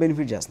సొసైటీని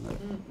బెనిఫిట్ చేస్తున్నారు.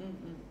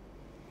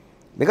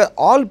 Because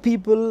all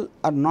people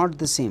are not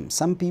the same,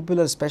 some people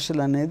are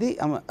special అనేది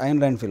Ayn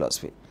Rand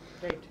philosophy.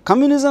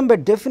 Communism by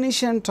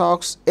definition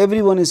talks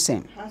every one is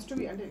same.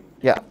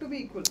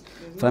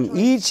 From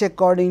each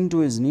according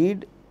to his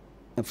need,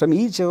 from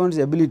each according to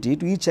his ability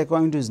to each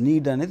according to his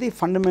need అనేది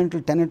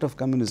fundamental Tenet of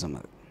communism.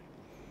 అది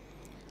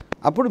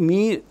అప్పుడు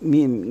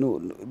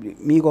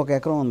మీకు ఒక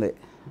ఎకరం ఉంది,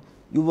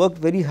 you work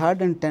very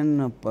hard and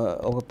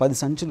 10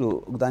 సంచులు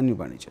ధాన్యం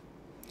పండించాను,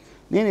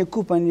 నేను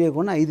ఎక్కువ పని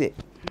చేయకుండా 5,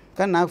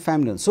 కానీ నాకు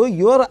ఫ్యామిలీ ఉంది. So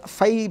your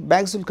 5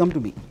 bags will come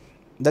to me.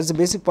 That's the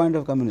basic point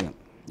of communism.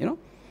 You know,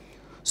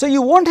 so you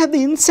won't have the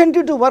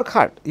incentive to work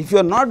hard if you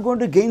are not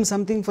going to gain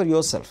something for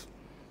your self.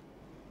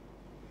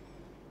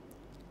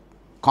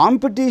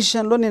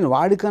 కాంపిటీషన్లో నేను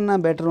వాడికన్నా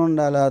better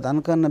ఉండాలా,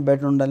 తనకన్నా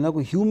better ఉండాలని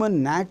ఒక human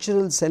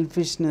natural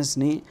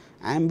సెల్ఫిష్నెస్ని,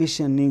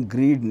 అంబిషన్ని,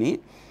 గ్రీడ్ని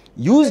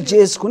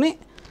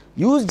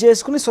use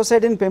చేసుకుని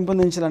సొసైటీని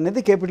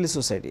పెంపొందించాలనేది capitalist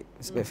society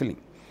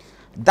feeling.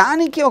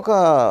 దానికి ఒక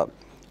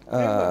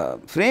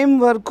ఫ్రేమ్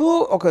వర్క్,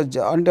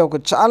 అంటే ఒక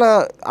చాలా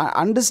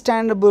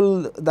అండర్స్టాండబుల్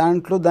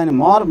దాంట్లో దాని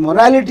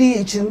మొరాలిటీ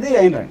ఇచ్చింది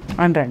Ayn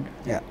Rand.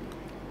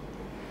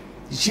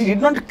 She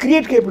did not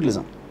create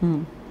capitalism.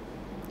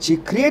 She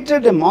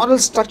created a moral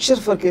structure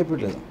for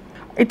capitalism.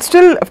 It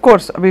still, of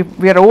course,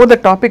 we are over the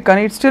topic, and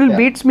it still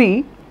beats me.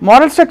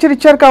 Moral structure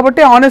ఇచ్చారు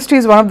కాబట్టి honesty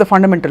is one of the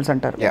fundamentals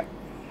అంటారు.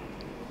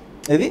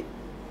 ఏది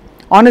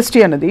honesty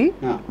అన్నది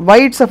why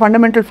it's a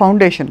fundamental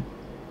foundation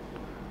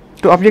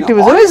to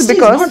objectivism is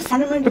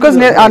because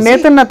ఆ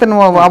Nathan అతను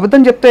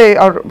అబద్ధం చెప్తే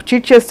or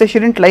cheat చేస్తే she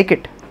didn't like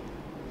it.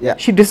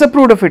 She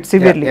disapproved of it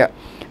severely.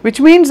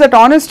 Which means that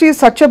honesty is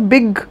such a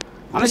big,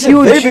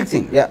 huge very big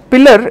thing.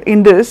 pillar in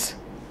this.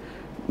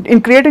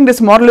 in creating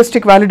this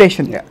moralistic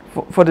validation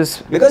for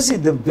this. Because see,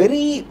 the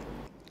very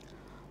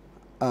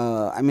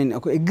I mean,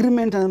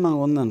 agreement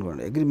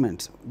and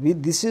agreements.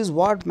 This is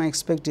what my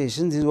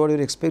expectations, this is what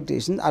your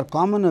expectations, our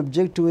common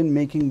objective in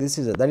making this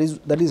is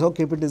that is how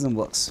capitalism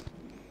works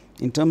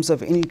in terms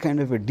of any kind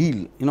of a deal,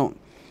 you know.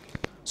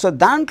 So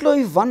dantlo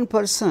if one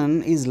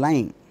person is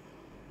lying,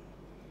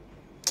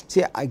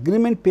 see,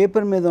 agreement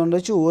paper మీద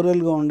ఉండొచ్చు, oral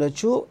గా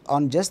ఉండొచ్చు,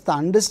 on just the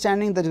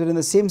understanding that we are in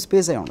the same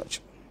space అయి ఉండొచ్చు.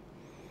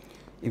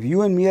 If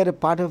you and me are a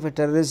part of a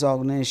terrorist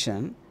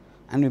organization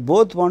and we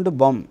both want to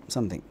bomb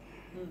something,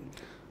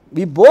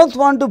 we both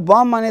want to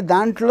bomb అనే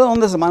దాంట్లో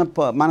ఉంది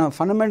మన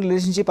fundamental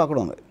relationship అక్కడ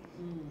ఉంది.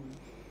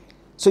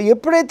 So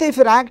ఎప్పుడైతే if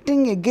you're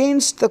acting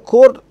against the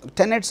core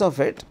tenets of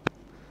it,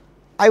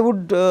 I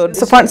would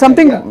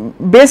something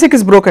basic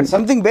is broken.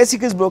 Something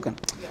basic is broken.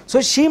 So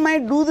she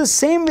might do the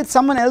same with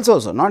someone else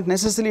also, not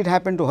necessarily it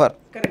happened to her.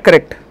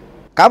 Correct.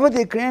 కాబట్టి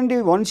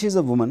ఇక్కడ once she is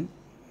a woman,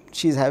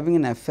 she is having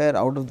an affair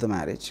out of the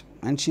marriage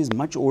and she is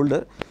much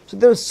older. So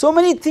there are so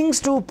many things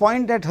to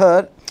point at her,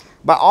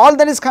 but all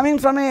that is coming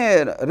from a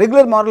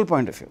regular moral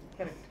point of view.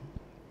 Correct.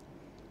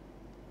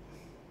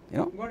 You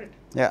know? Got it.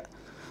 Yeah.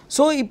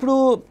 So ఇప్పుడు,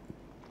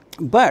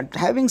 but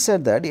having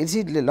said that, you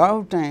see a lot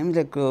of times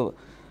like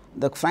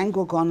the Frank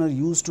O'Connor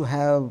used to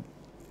have,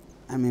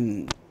 I mean,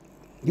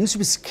 used to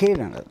be scared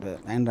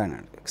and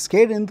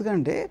scared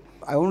ఎందుకంటే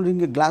I want to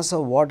drink a glass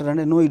of water and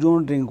no, you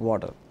don't drink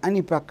water. And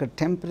ఇప్పుడు అక్కడ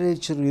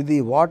temperature ఇది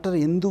water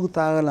ఎందుకు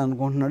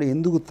తాగాలనుకుంటున్నాడు,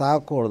 ఎందుకు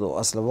తాగకూడదు,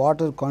 అసలు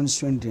water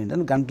constituent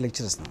ఏంటని గంట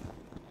లెక్చర్ ఇస్తున్నాడు.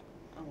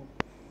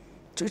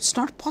 So it's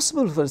not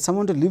possible for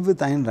someone to live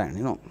with Ayn Rand,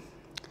 you know.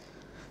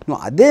 No,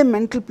 అదే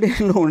మెంటల్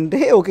ప్లేన్లో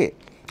ఉంటే okay,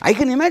 I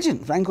can imagine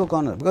Frank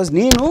O'Connor, because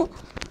నేను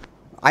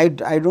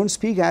I don't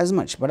speak as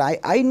much, but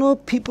I know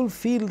people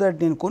feel that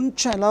నేను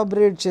కొంచెం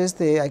elaborate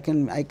చేస్తే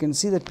I can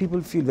see that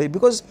people feel very,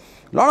 because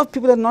a lot of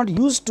people are not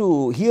used to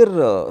hear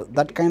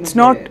that kind it's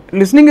not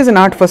listening is an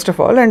art first of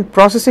all, and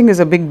processing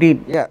is a big deal.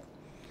 Yeah.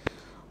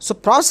 So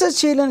process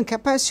చేయలేని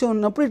capacity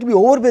ఉన్నప్పుడు it will be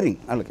overbearing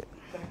అలాగే.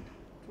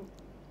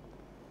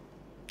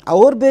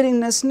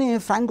 Overbearingness ni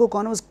Frank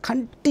O'Connor was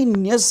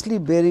continuously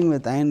bearing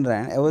with Ayn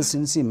Rand ever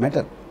since he met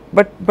her.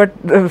 But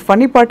the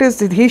funny part is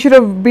that he should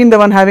have been the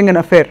one having an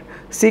affair,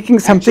 seeking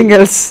something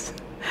else.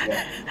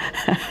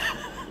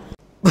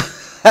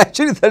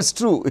 Actually, that's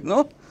true, you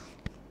know.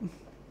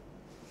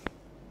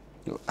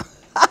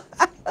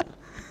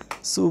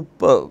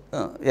 Super.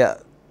 Yeah,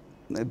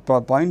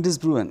 the point is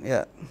proven.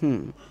 Yeah.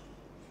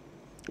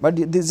 But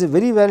this is a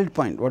very valid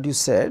point what you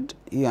said,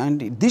 and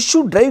this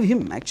should drive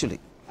him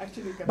actually.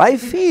 But I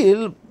feel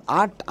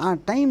our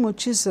time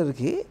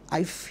వచ్చేసరికి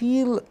I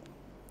feel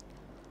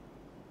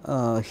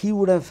he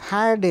would have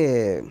had a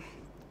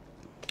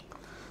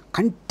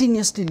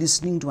continuously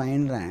listening to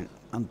Ayn Rand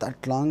on that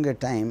long a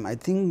time. I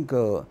think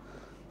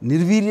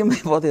నిర్వీర్యం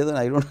అయిపోతుంది.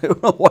 I don't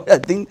know what,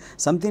 I think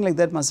something like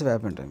that must have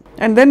happened to him.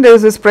 And then there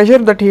is this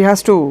pressure that he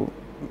has to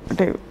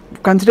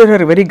consider her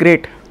very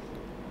great.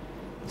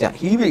 Yeah,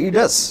 he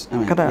does.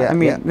 కదా, I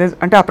mean,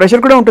 అంటే ఆ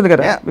pressure కూడా ఉంటుంది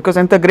కదా, because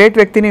ఎంత great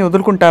వ్యక్తిని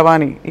వదులుకుంటావా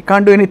అని, ఈ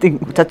కాంట్ డూ ఎనీథింగ్,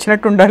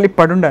 చచ్చినట్టు ఉండాలి,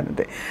 పడుండాలి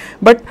అంతే.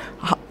 బట్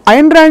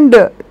ఐన్ ర్యాండ్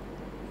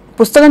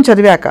పుస్తకం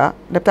చదివాక,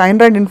 లేకపోతే ఐన్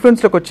ర్యాండ్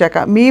ఇన్ఫ్లుయెన్స్లోకి వచ్చాక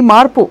మీ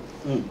మార్పు,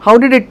 how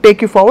did it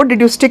take you forward?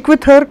 Did you stick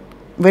with her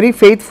very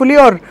faithfully,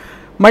 are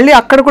మళ్ళీ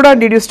అక్కడ కూడా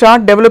did you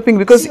start developing?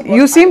 Because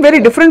you seem very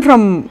different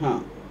from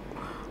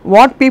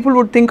what people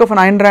would think of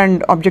an Ayn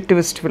Rand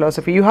ఆబ్జెక్టివిస్ట్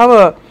philosophy. You have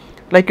a,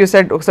 like you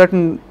said, ఒక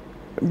certain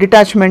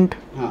detachment.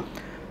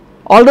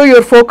 Although you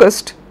are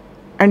focused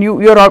and you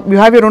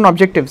have your own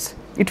objectives,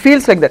 it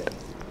feels like that.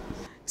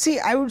 See,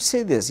 I would say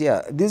this. Yeah,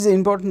 this is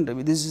important.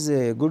 This is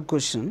a good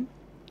question.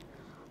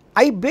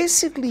 I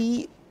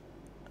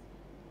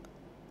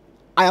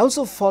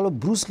also follow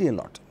Bruce Lee a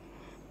lot.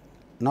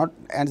 Not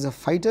as a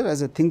fighter,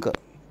 as a thinker.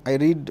 I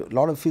read a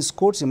lot of his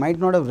quotes. He might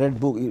not have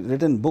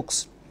written books,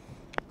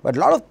 but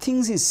a lot of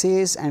things he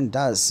says and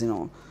does, you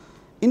know,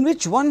 in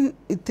which one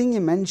thing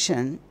he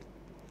mentioned,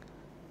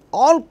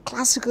 all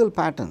classical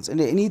patterns and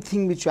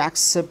anything which you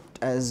accept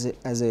as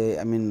a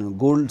I mean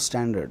gold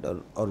standard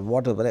or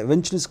whatever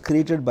eventually is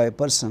created by a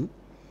person,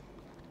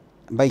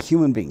 by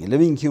human being, a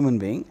living human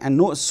being, and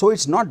no, so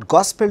it's not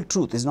gospel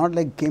truth, it's not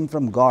like came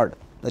from God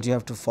that you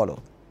have to follow.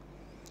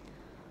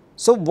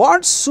 So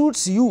what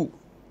suits you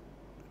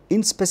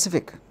in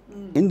specific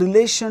in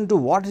relation to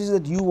what is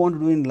that you want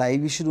to do in life,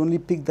 you should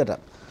only pick that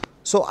up.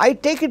 So I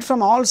take it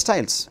from all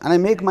styles and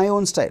I make my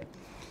own style.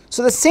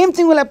 So the same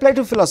thing will apply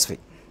to philosophy.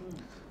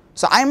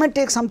 So I might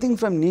take something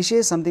from Nietzsche,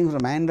 something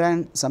from Ayn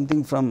Rand, something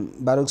from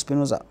Baruch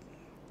Spinoza,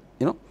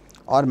 you know,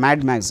 or Mad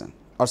Magazine,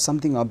 or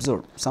something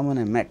absurd, someone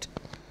I met.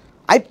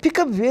 I pick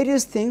up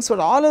various things, but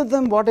all of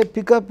them what I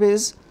pick up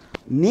is,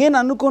 నేను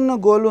అనుకున్న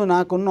గోలు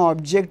నాకున్న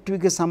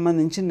ఆబ్జెక్టివ్కి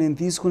సంబంధించి నేను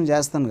తీసుకుని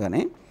చేస్తాను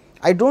కానీ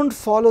I don't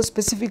follow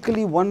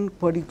specifically one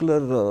particular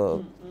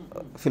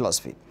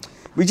philosophy,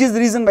 which is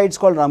the reason why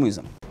it's called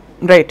Ramuism.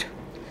 Right.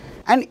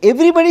 And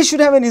everybody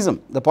should have an ism.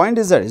 The point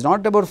is that it's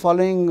not about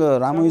following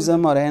Ramuism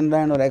or Ayn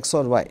Rand or X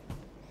or Y.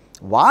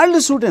 వాళ్ళు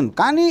సూటన్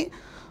కానీ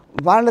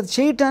వాళ్ళది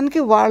చేయటానికి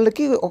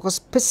వాళ్ళకి ఒక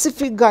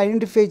స్పెసిఫిక్గా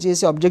identify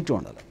చేసే objective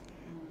ఉండాలి.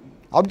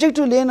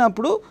 Objective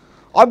లేనప్పుడు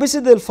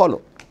obviously they will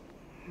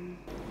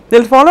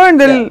follow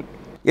and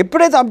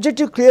ఎప్పుడైతే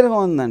ఆబ్జెక్టివ్ క్లియర్గా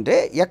ఉందంటే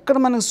ఎక్కడ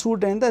మనకు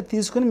సూట్ అయిందో అది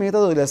తీసుకుని మిగతా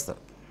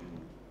వదిలేస్తారు.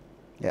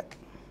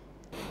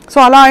 సో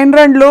అలా ఐన్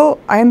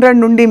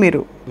ర్యాండ్ నుండి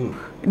మీరు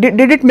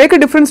did it make a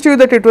difference to you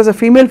that it was a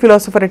female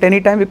philosopher at any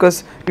time, because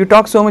you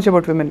talk so much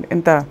about women?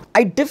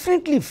 I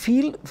definitely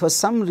feel for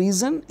some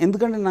reason,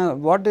 ఎందుకంటే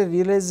what I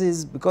realized is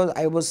because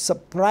I was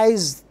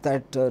surprised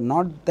that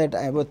not that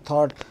I ever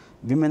thought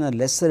women are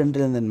lesser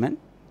intelligent than men,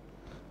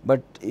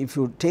 but if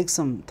you take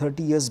some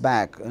 30 years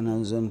back when I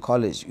was in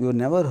college, you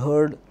never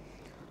heard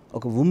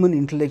ఒక woman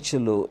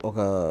intellectual, ఒక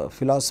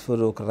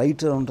philosopher, ఒక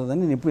writer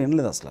ఉంటుందని నేను ఎప్పుడు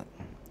వినలేదు అసలు.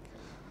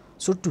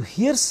 So to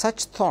hear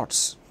such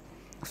thoughts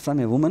from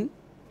a woman,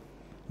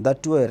 that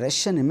to a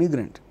Russian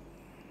immigrant,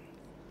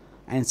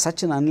 and such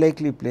an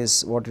unlikely place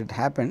what it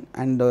happened,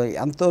 and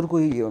అంతవరకు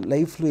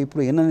లైఫ్లో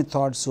ఇప్పుడు ఎన్నని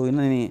థాట్స్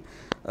ఎన్నని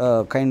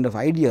kind of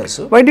ideas.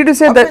 Why did you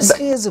say that?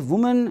 As a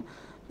woman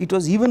it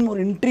was even more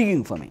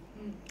intriguing for me.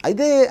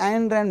 అదే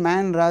Ayn Rand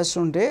man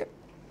రాస్తుంటే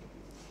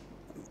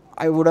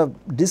I would have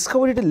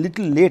discovered it a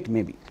little late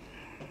maybe.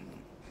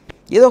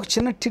 ఏదో ఒక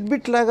చిన్న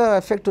tidbit లాగా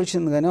effect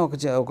వచ్చింది కానీ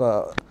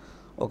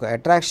ఒక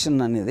attraction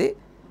అనేది.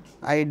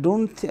 I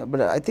don't think,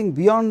 but I think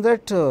beyond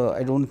that,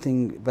 I don't think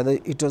whether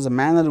it was a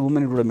man or a woman,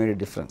 it would have made a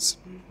difference.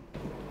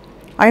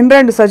 Ayn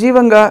Rand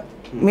సజీవంగా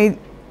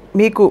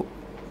మీకు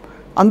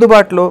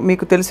అందుబాటులో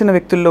మీకు తెలిసిన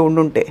వ్యక్తుల్లో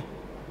ఉండుంటే,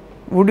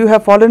 would you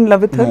have fallen in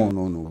love with her?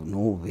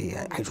 No way.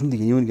 I don't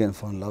think anyone can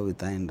fall in love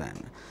with Ayn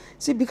Rand.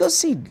 Because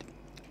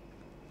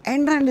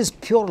Ayn Rand is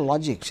pure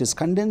logic. She's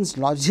condensed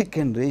logic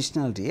and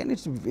rationality, and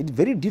it's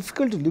very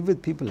difficult to live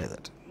with people like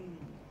that.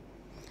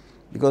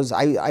 Because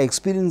I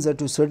experienced that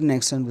to a certain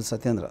extent with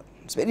Satyendra.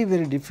 It's very,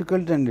 very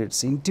difficult, and it's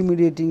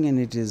intimidating, and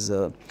it is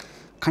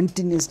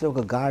continuously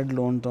ఒక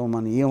గార్డ్లో ఉంటాం,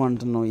 మనం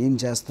ఏమంటున్నాం ఏం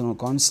చేస్తున్నాం,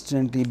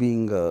 constantly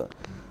being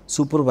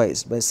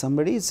supervised by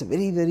somebody. It's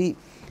very very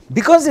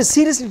because they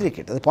seriously take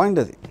it. అది point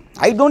అది.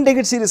 I don't take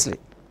it seriously.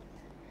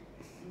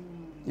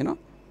 You know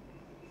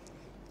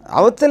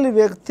అవతలి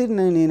వ్యక్తి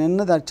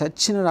నేనన్నది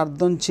చచ్చిన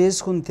అర్థం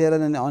చేసుకుని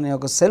తీరాలని అనే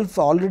ఒక సెల్ఫ్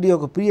ఆల్రెడీ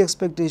ఒక ప్రీ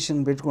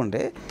ఎక్స్పెక్టేషన్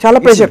పెట్టుకుంటే చాలా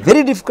pressure,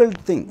 very difficult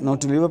thing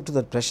not to live up to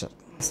that pressure.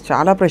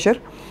 చాలా pressure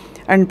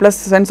and plus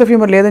sense of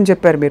humour లేదని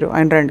చెప్పారు మీరు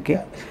ఐన్ ర్యాండ్కి.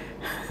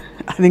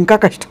 అది ఇంకా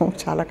కష్టం,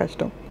 చాలా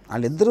కష్టం.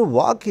 వాళ్ళిద్దరూ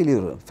వాక్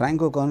వెళ్ళారు,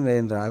 ఫ్రాంకో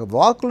కాన్రాడ్.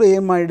 వాక్లో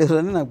ఏం మాట్లాడారు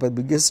అని నాకు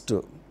బిగ్గెస్ట్.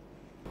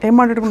 ఏం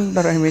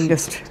మాట్లాడుకుంటున్నారు? ఐ మీన్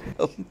జస్ట్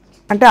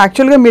అంటే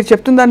యాక్చువల్గా మీరు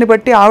చెప్తున్న దాన్ని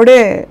బట్టి ఆవిడే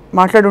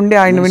మాట్లాడుండి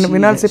ఆయన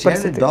వినాల్సిన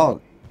పరిస్థితి. డాగ్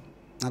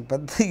నాకు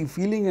పెద్ద ఈ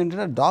ఫీలింగ్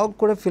ఏంటంటే డాగ్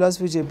కూడా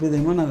ఫిలాసఫీ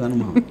చెప్పేదేమో నాకు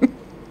అనుమానం.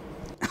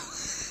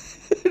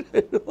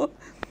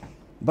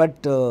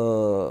 But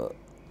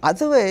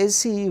otherwise,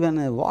 see, when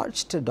I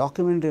watched a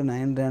documentary on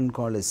Ayn Rand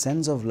called A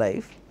Sense of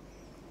Life,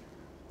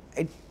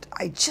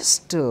 I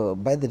just,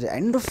 by the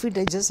end of it,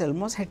 I just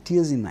almost had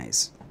tears in my eyes.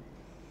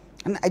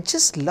 And I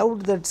just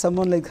loved that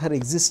someone like her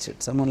existed,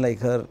 someone like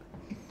her,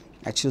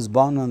 that she was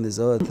born on this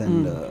earth and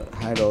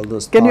had all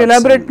those thoughts. Can you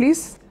elaborate,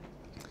 please?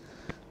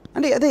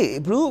 And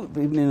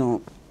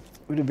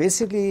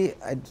basically,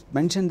 I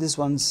mentioned this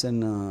once in,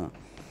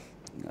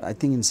 I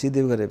think in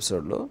Sridevi Garu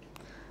episode lo.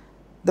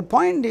 The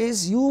point is,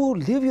 you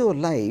live your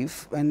life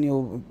when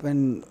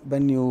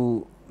you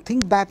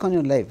think back on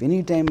your life.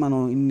 Anytime మనం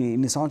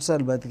ఇన్ని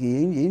సంవత్సరాలు బతికి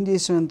ఏం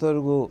చేసినంత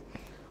వరకు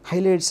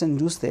highlights అని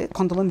చూస్తే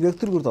కొంతమంది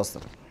వ్యక్తులు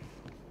గుర్తొస్తారు,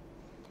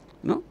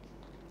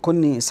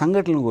 కొన్ని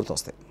సంఘటనలు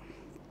గుర్తొస్తాయి.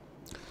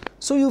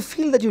 So you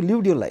feel that you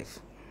lived your life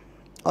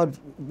or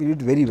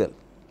lived very well,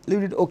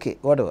 lived it okay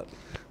what ever.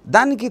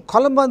 దానికి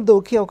కొలబద్ద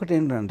ఒకే ఒకటి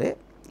ఏంటంటే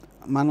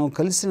మనం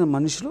కలిసిన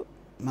మనుషులు,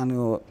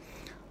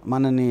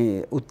 మనని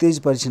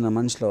ఉత్తేజపరిచిన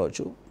మనుషులు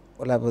అవ్వచ్చు,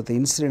 లేకపోతే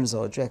ఇన్సిడెంట్స్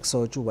అవ్వచ్చు, ఎక్స్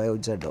అవ్వచ్చు, వై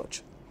జెడ్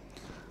అవ్వచ్చు.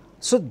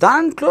 సో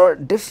దాంట్లో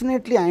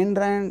definitely Ayn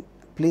Rand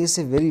place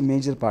a very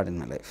major part in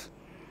my life.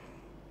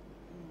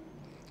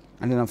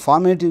 అంటే నా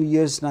ఫార్మేటివ్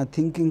ఇయర్స్, నా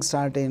థింకింగ్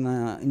స్టార్ట్ అయిన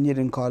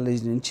ఇంజనీరింగ్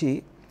కాలేజ్ నుంచి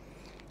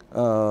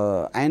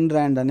ఐన్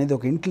ర్యాండ్ అనేది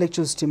ఒక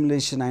ఇంటలెక్చువల్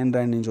స్టిమ్యులేషన్ ఐన్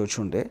ర్యాండ్ నుంచి వచ్చి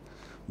ఉంటే,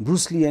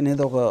 బ్రూస్లీ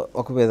అనేది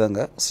ఒక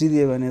విధంగా,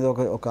 శ్రీదేవి అనేది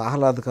ఒక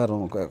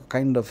ఆహ్లాదకరం, ఒక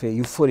kind of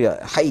euphoria,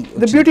 high,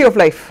 the beauty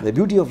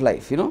of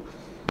life you know.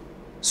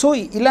 So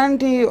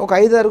ఇలాంటి ఒక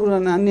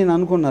 5-6 అని నేను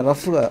అనుకున్నా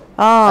రఫ్గా.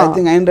 I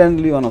think Ayn Rand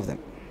will be one of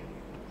them.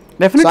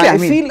 Definitely, so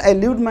I feel I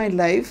lived my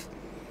life,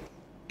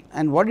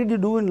 and what did you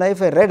do in life?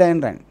 I read Ayn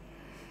Rand.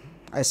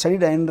 I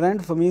studied Ayn Rand.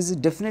 For me, is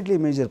definitely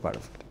a major part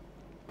of it.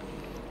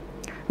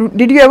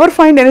 Did you ever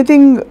find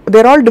anything,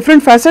 they're all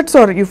different facets,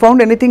 or you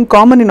found anything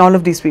common in all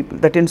of these people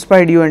that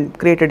inspired you and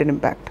created an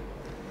impact?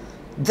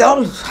 They're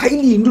all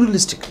highly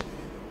individualistic.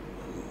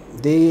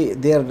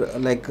 They are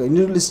like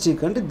individualistic,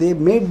 and they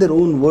made their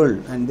own world,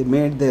 and they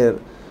made their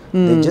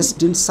they just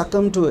didn't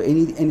succumb to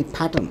any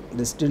pattern.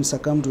 They didn't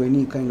succumb to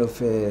any kind of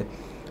a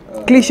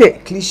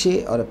cliche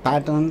or a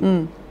pattern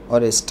or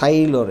a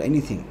style or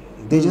anything.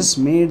 They just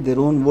made their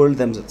own world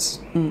themselves.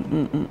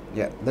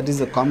 Yeah, that is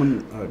a common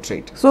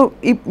trait. So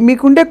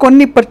meekunde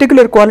konni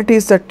particular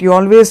qualities that you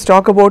always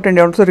talk about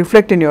and also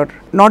reflect in your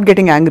not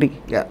getting angry.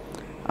 Yeah.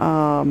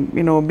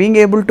 being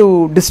able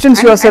to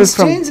distance yourself and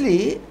from.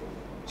 strangely,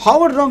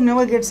 Howard Rock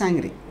never gets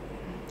angry.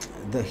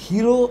 The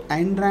hero,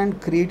 Ayn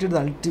Rand created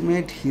the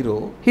ultimate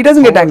hero. He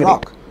doesn't get Howard angry.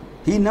 Rock.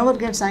 He never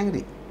gets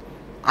angry.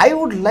 I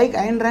would like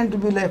Ayn Rand to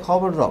be like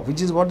Howard Rock,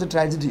 which is what the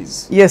tragedy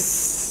is.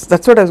 Yes,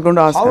 that's what I was going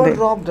to ask. Howard Ade.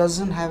 Rock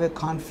doesn't have a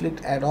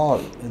conflict at all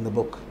in the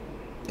book,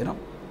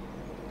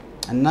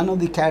 and none of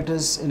the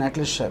characters in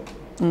Atlas Shrugged.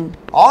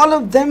 All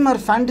of them are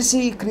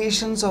fantasy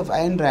creations of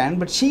Ayn Rand,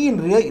 but she in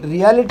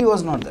reality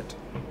was not that.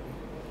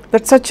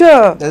 That's such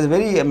a. That's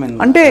very,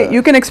 Ante,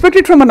 you can expect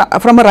it from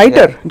a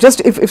writer. Yeah.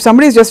 Just if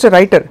somebody is just a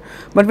writer,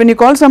 but when you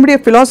call somebody a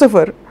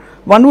philosopher,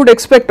 one would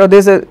expect, or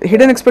there's a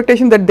hidden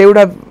expectation that they would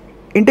have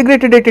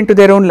integrated it into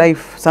their own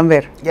life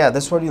somewhere. Yeah,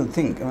 that's what you'll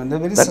think. They're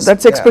very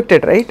That's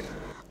expected, right?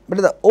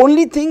 But the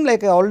only ththing,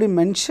 like I already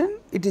mentioned,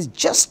 it is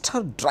just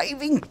her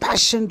driving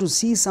passion to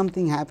see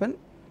something happen.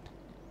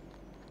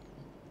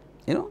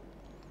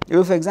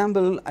 If, for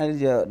example,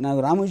 now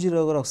Ramuji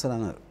Garu ఒకసారి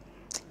అన్నారు,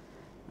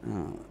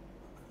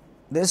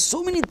 there's so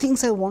many things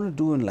I want to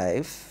do in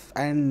life,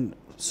 and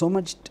so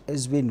much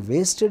has been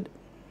wasted,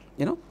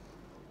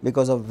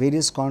 because of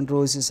various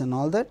controversies and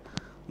all that.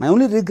 My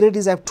only regret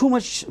is I have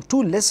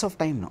too less of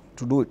time now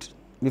to do it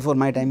before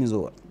my time is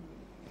over.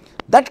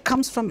 That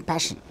comes from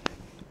passion.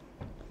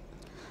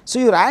 So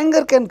your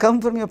anger can come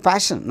from your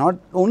passion, not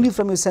only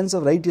from your sense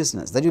of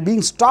righteousness, that you're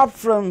being stopped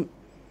from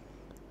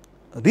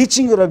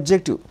reaching your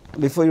objective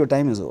before your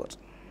time is over.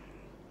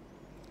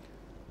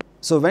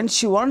 So when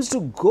she wants to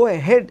go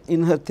ahead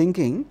in her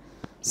thinking,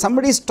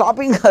 somebody is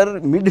stopping her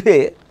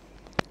midway,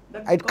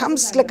 it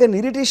comes like an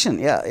irritation.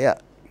 Yeah.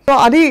 So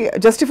adi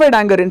justified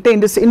anger in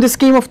this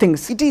scheme of things.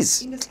 It is,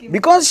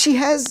 because she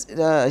has,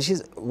 she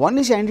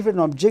identified an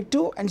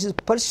objective and she is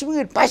pursuing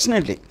it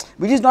passionately,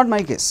 which is not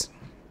my case.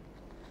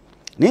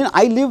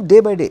 I live day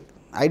by day.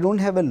 I don't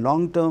have a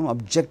long term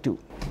objective.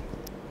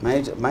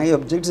 My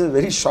objective is a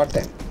very short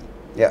time.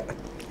 Yeah.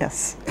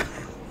 Yes.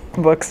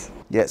 Works.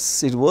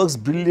 Yes, it works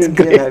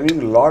brilliantly. I'm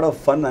having a lot of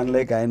fun,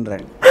 unlike Ayn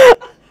Rand.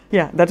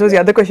 Yeah, that was the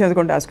other question I was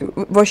going to ask you.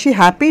 Was she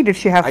happy? Did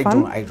she have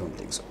fun? I don't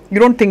think so. You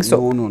don't think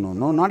so?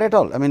 No, not at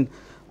all. I mean,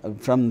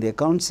 from the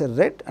accounts I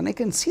read, and I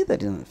can see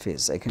that in her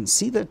face. I can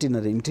see that in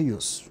her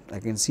interviews. I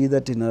can see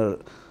that in her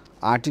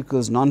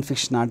articles,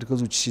 non-fiction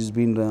articles, which she's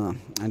been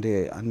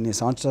అన్ని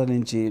సంవత్సరాల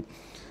నుంచి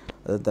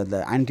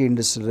the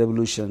anti-industrial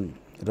revolution,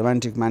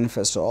 romantic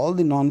manifesto, all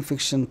the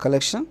non-fiction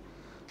collection.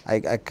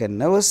 I can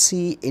never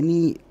see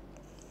any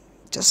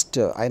just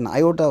an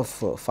iota of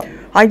fun.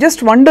 I just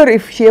wonder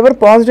if she ever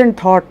paused and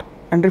thought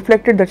and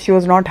reflected that she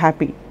was not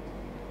happy,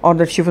 or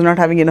that she was not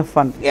having enough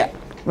fun. Yeah.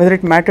 Whether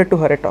it mattered to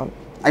her at all.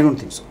 I don't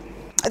think so.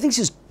 I think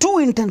she's too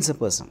intense a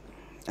person.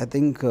 I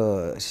think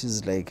she's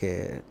like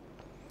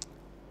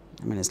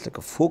it's like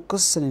a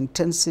focus and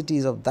intensity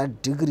is of that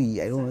degree.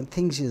 I don't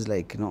think she's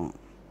like,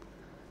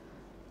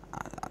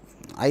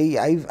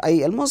 I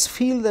almost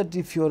feel that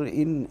if you're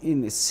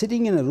in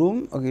sitting in a room,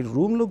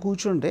 room lo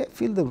కూర్చుంటే,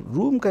 feel the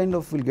room kind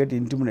of will get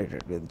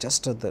intimidated with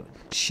just the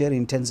sheer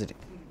intensity.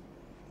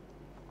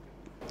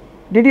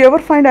 Did you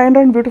ever find Ayn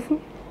Rand beautiful?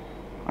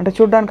 అంటే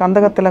చూడడానికి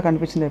అందగత్తెలా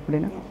కనిపించింది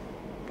ఎప్పుడైనా?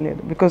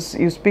 లేదు, because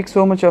you speak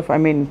so much of,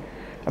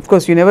 of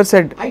course you never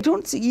said. I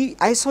don't see,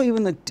 I saw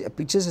even the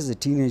pictures as a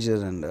teenager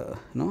and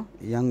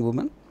young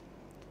woman.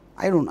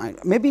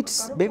 Maybe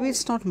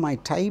it's not my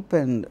type,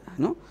 and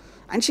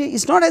and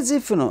it's not as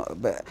if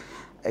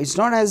it's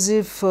not as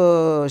if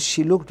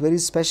she looked very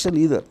special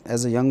either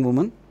as a young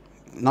woman,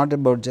 not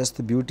about just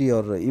the beauty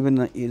or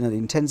even in her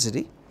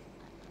intensity,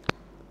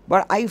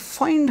 but I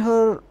find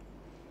her,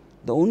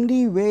 the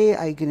only way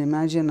I can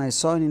imagine, I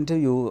saw an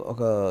interview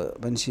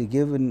when she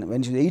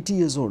was 80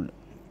 years old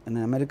in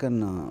an American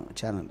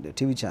channel,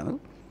 TV channel.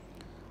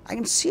 I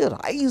can see her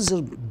eyes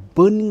are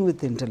burning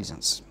with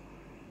intelligence,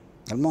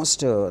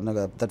 almost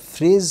that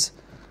phrase,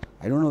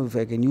 I don't know if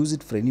I can use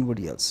it for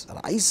anybody else. Her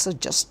eyes are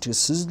just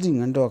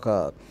sizzling and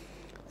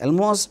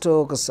almost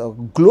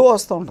glow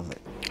వస్తూ ఉంటుంది.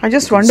 I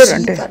just wonder,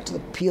 see that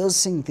the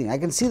piercing thing. I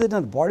can see that in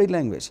her body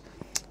language.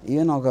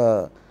 Even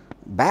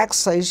back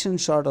session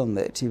shot on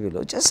the TV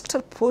lo, just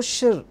her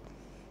posture,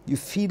 you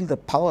feel the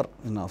power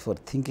of her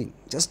thinking.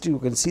 Just you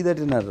can see that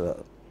in her.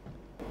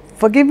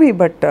 Forgive me,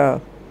 but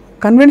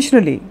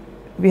conventionally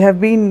we have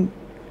been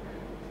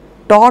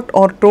taught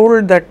or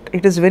told that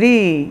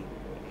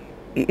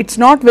it's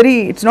not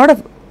a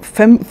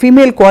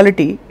female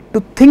quality to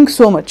think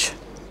so much.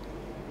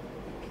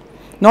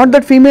 Not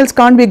that females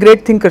can't be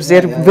great thinkers, they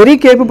are very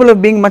capable of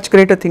being much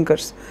greater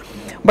thinkers.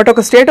 But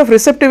a state of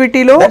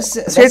receptivity lo,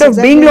 state of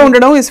being lo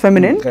undadam is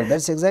feminine.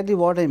 That's exactly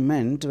what I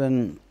meant when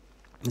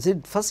I said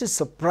first it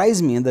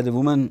surprised me that a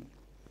woman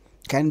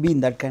can be in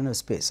that kind of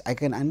space. I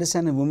can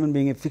understand a woman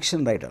being a fiction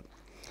writer,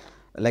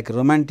 like a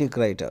romantic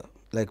writer,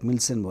 like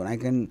Milton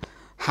Bourne.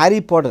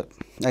 Harry Potter,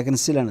 I can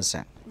still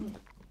understand.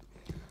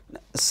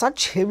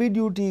 Such heavy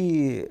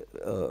duty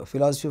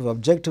philosophy of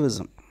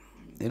objectivism,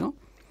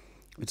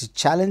 which is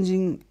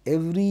challenging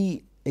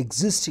every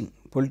existing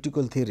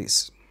political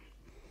theories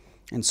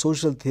and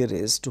social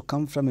theories to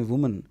come from a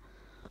woman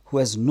who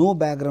has no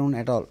background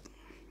at all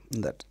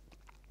in that.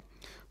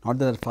 Not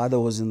that her father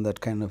was in that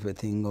kind of a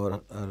thing or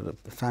her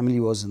family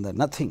was in that.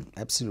 Nothing,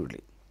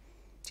 absolutely.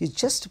 She's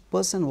just a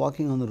person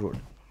walking on the road.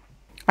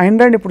 Ayn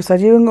Rand ఇప్పుడు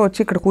సజీవంగా వచ్చి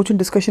ఇక్కడ కూర్చుని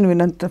discussion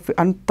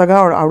అంతగా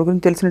ఆవిడ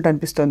గురించి తెలిసినట్టు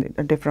అనిపిస్తుంది.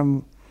 అంటే from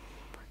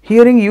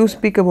hearing you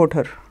speak about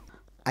her.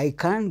 I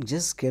can't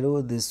just get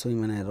over this. So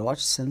when I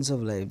watched Sense of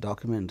Life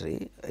documentary,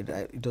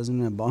 it was in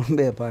my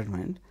Bombay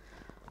apartment.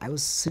 I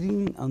was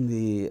sitting on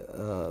the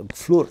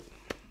floor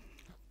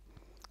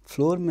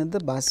మీద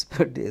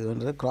బాసిపెట్టి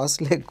cross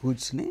leg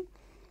కూర్చుని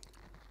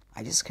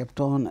I just kept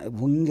on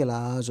వంగి అలా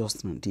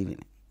చూస్తున్నాను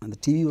టీవీని. And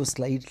TV was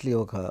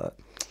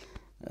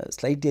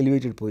slight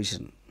elevated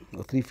position,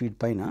 ఒక 3 feet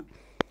పైన.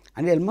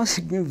 And almost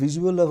it me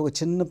visual ఒక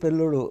చిన్న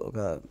పిల్లోడు ఒక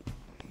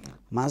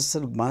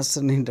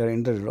మాస్టర్ని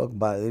ఇంటర్వ్యూ ఒక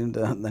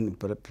దాన్ని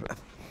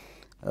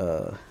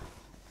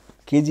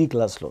కేజీ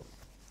క్లాస్లో.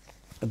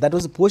 That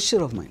was the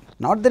posture of mind.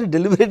 Not that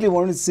deliberately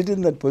want to SIT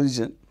in that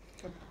position.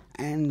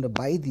 And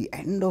by the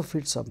end of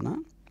it Sapna,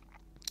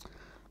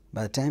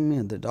 by the time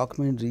the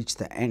document reached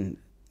the end,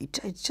 it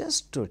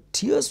just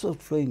tears were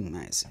flowing.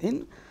 Nice.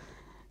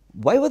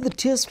 Why were the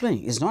tears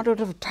flowing? It's not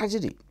out of a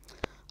tragedy.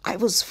 I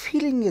was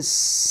feeling a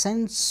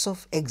sense of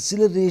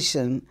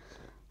exhilaration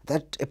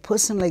that a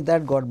person like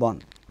that got born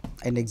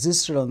and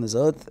existed on this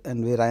earth, and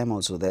where I am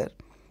also there,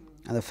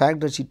 and the fact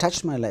that she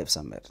touched my life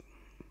somewhere,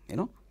 you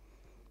know.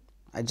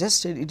 I just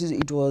said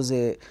it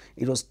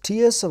was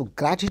tears of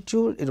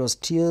gratitude. It was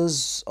tears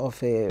of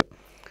a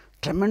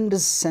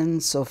tremendous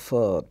sense of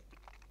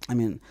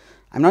I'm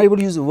not able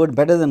to use the word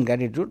better than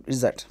gratitude, is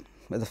that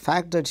but the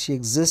fact that she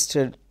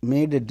existed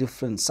made a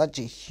difference, such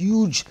a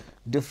huge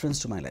difference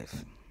to my life.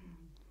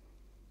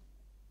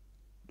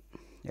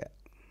 Yeah.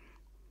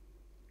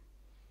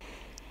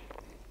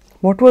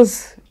 What was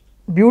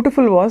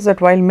beautiful was that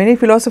while many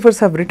philosophers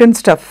have written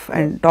stuff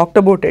and talked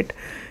about it,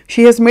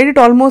 she has made it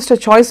almost a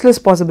choiceless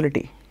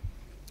possibility.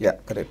 Yeah,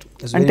 correct.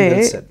 That's very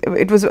well said.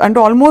 It was, and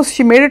almost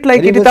she made it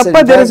like Very it is well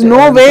tappa, said. there is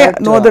no way,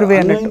 no other way.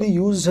 Unknowingly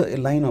used a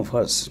line of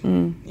hers.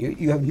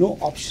 You have no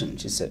option,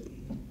 she said,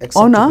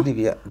 except Oh, na? to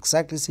believe. Yeah,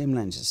 exactly same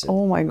line she said.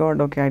 Oh my God,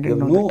 okay, I You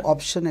didn't have know no that.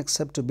 option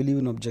except to believe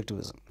in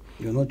objectivism.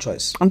 You have no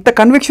choice. అంత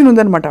conviction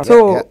ఉందన్నమాట. So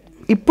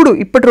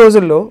ఇప్పటి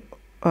రోజుల్లో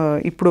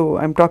ఇప్పుడు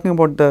I'm talking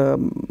about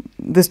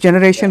this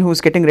generation who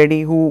is getting ready,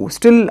 who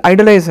still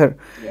idolise her,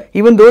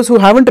 even those who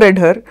haven't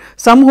red her,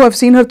 some who have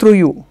seen her through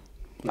you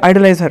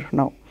idolise her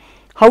now.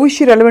 How is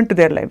she relevant to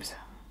their lives?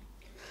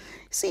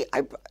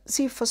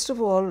 See, first of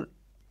all,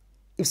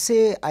 if say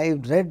I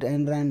read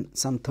Ayn Rand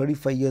some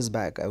 35 years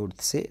back, I would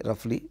say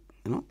roughly,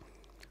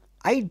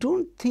 I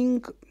don't think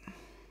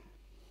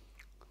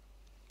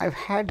I've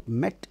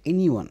met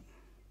anyone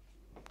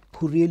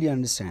who really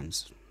understands.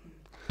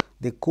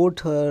 They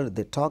quote her,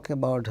 they talk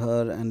about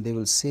her, and they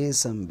will say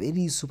some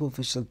very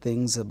superficial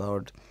things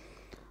about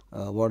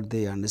what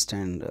they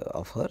understand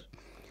of her.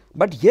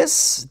 But yes,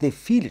 they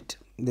feel it.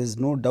 There's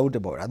no doubt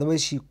about it.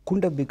 Otherwise, she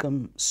couldn't have become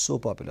so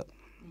popular,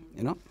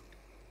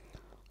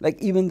 Like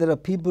even there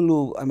are people who,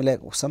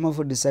 like some of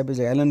her disciples,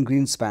 like Alan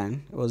Greenspan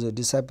was a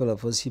disciple of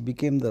hers. He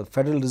became the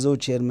Federal Reserve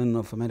Chairman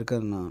of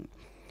American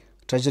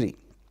Treasury.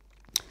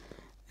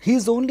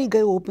 He's the only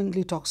guy who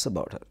openly talks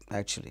about her,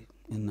 actually.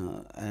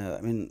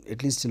 At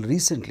least till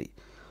recently.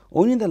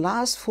 Only in the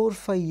last 4 or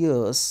 5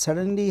 years,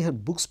 suddenly her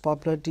books'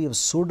 popularity have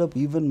soared up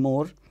even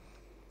more.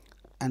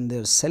 And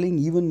they're selling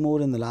even more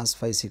in the last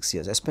 5-6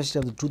 years, especially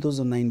after the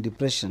 2009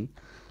 depression.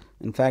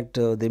 In fact,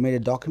 they made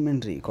a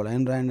documentary called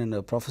Ayn Rand and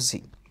Her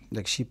Prophecy.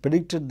 Like she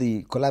predicted the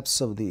collapse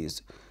of the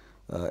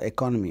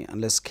economy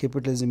unless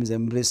capitalism is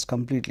embraced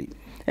completely.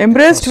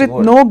 Embraced with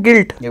no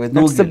guilt. Yeah, with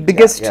That's no the guilt.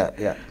 biggest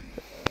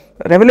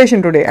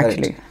revelation today,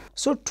 actually. Correct.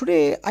 So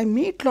today I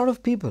meet a lot of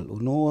people who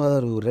know her,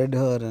 who read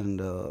her, and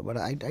but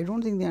I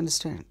don't think they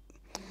understand.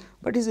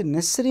 But is it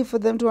necessary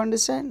for them to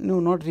understand? No,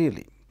 not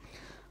really.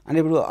 And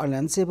if you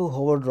say about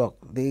Howard Rock,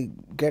 they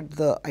get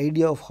the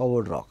idea of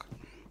Howard Rock,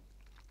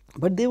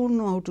 but they wouldn't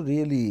know how to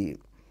really,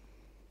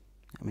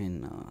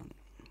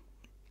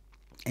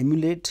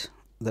 emulate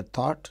the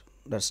thought,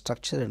 that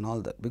structure and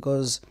all that,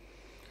 because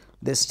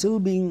they're still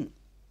being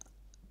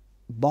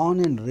born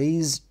and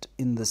raised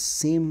in the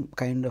same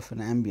kind of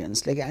an ambience.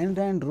 Like Ayn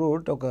Rand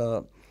wrote,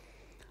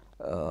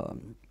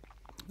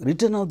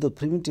 Return of the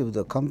Primitive,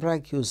 the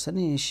Comprachus, and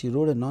she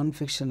wrote a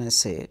non-fiction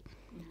essay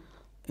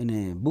in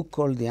a book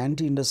called The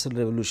Anti-Industrial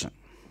Revolution,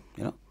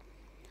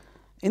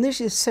 In this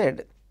she said,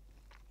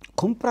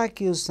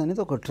 Comprachus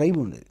అనేది ఒక tribe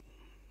ఉండేది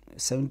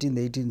 17th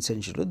 18th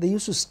century. They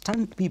used to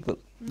stunt people.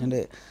 అంటే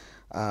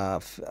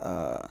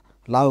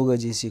లావుగా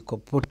చేసి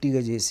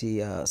పొట్టిగా చేసి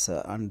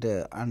అంటే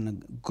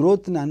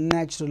గ్రోత్ని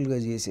అన్యాచురల్గా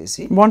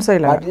చేసేసి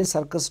వాటిని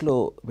సర్కస్లో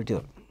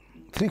పెట్టారు,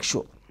 freak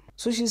show.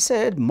 So she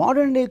said,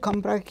 modern day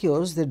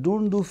Comprachus, they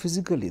don't do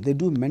physically, they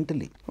do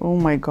mentally. Oh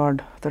my God,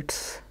 that's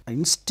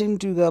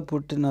ఇన్స్టింక్టివ్గా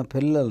పుట్టిన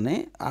పిల్లల్ని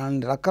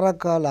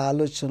రకరకాల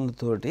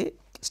ఆలోచనలతోటి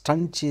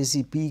స్టంట్ చేసి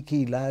పీకి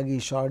లాగి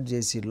షార్ట్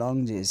చేసి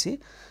లాంగ్ చేసి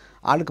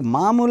వాళ్ళకి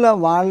మామూలుగా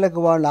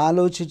వాళ్ళు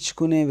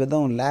ఆలోచించుకునే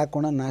విధం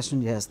లేకుండా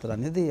నాశనం చేస్తారు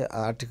అనేది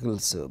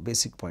articles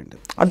basic point.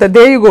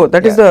 There you go,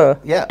 that is the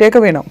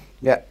takeaway now.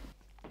 Yeah.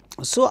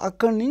 So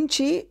అక్కడి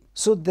నుంచి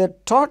so they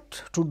taught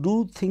to do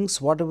things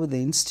what ever the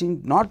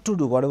instinct, not to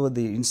do what ever the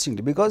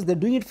instinct, because they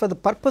doing it for the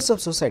purpose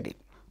of society.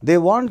 They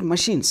want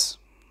machines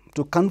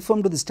to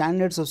confirm to the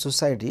standards of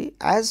society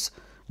as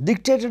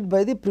dictated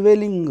by the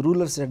prevailing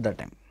rulers at that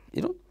time,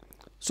 you know.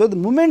 So the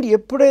moment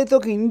ఎప్పుడైతే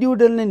ఒక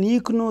ఇండివిజువల్ని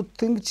నీకు నువ్వు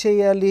think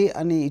చేయాలి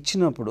అని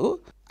ఇచ్చినప్పుడు,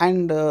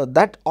 and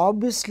that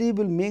obviously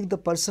will make the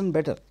person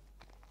better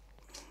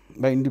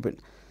by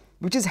independent,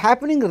 which is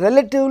happening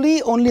relatively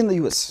only in the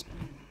US,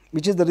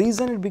 which is the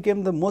reason it became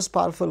the most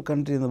powerful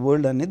country in the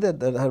world, and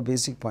that her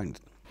basic point.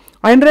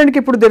 Ayn Rand ki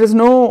ippudu there is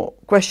no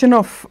question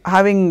of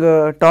having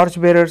torch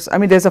bearers. I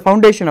mean, there's a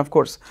foundation, of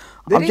course.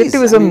 There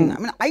Objectivism.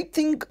 is. I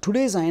think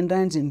today's Ayn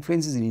Rand's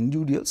influence is in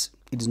individuals.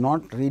 It is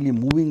not really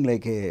moving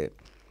like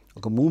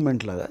a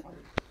movement laga,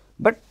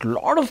 but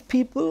lot of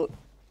people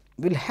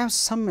will have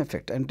some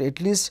effect, and at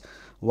least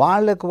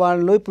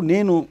వాళ్ళలో ఇప్పుడు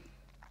నేను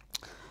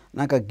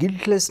నాకు ఆ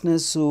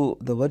గిల్ట్లెస్నెస్,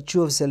 the virtue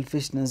of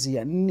selfishness,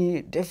 ఇవన్నీ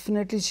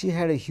definitely she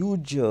had a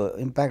huge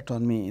impact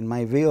on me in my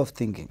way of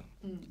thinking.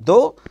 Though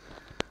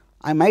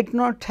I might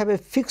not have a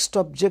fixed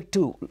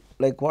objective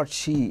like what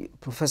she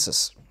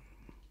professes,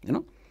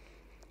 you know.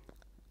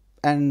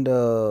 And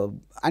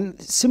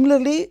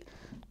similarly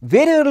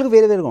వేరే వాళ్ళకి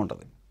వేరేగా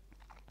ఉంటుంది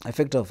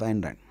effect of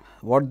Ayn Rand,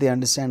 what they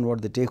understand,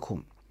 what they take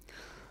home.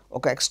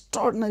 ఒక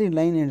extraordinary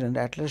line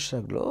ఏంటంటే atlas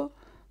షరగ్లో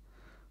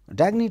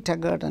Dagny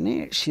Taggart అని,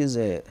 she is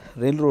a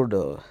railroad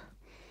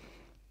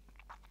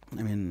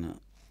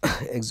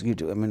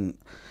executive.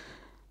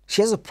 She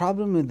has a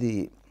problem with the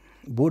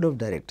board of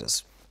directors.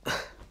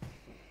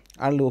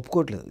 వాళ్ళు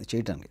ఒప్పుకోవట్లేదు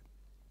చేయటానికి.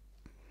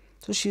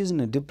 So she is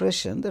in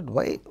depression that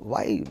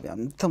why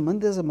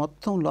అంతమంది అసలు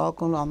మొత్తం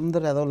లోకంలో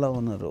అందరు ఎదవలా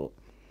ఉన్నారు,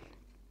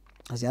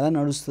 అసలు ఎలా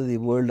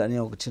నడుస్తుంది వరల్డ్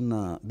అనే ఒక చిన్న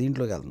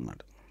దీంట్లోకి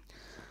వెళ్తుందన్నమాట.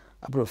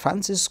 అప్పుడు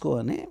ఫ్రాన్సిస్కో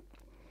అని,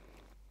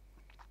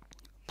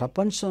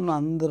 ప్రపంచంలో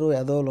అందరూ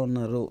ఎదవలు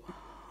ఉన్నారు,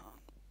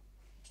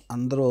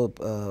 అందరూ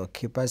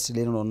కెపాసిటీ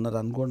లేని ఉన్నారు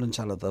అనుకోవడం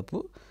చాలా తప్పు,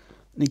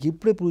 నీకు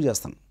ఇప్పుడే ప్రూవ్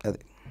చేస్తాను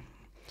అది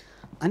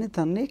అని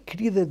తనని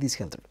కిటికీ దగ్గర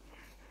తీసుకెళ్తాడు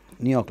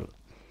న్యూయార్క్లో.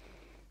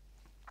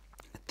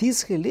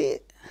 తీసుకెళ్ళి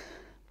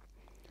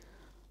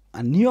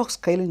ఆ New York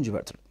Skyline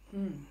చూపెడతాడు.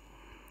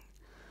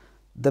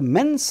 The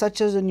men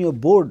such as in your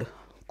board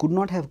could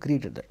not have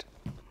created that.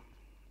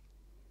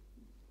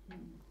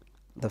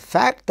 The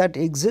fact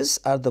that exists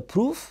are the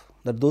proof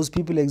that those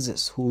people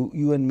exist who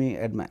you and me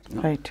admire.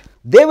 No? Right.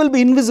 They will be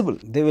invisible.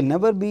 They will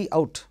never be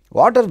out.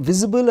 What are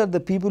visible are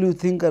the people you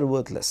think are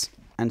worthless.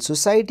 And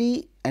society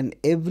and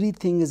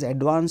everything is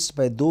advanced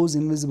by those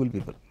invisible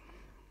people.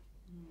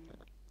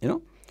 You know?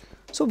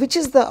 So which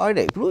is the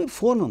idea? ఇప్పుడు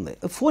phone ఉంది,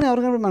 phone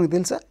ఎవరికైనా మనకు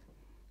తెలుసా?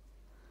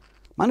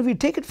 We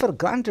take it for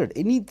granted.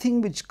 Anything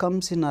which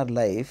comes in our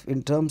life in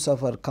terms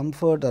of our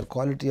comfort or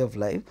quality of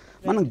life,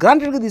 మనం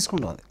గ్రాంటెడ్గా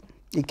తీసుకుంటాం. అది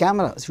ఈ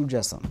camera shoot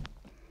చేస్తాం,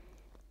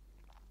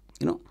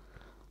 you know.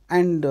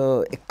 And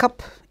a cup,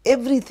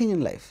 everything in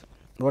life,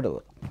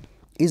 whatever,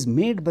 is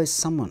made by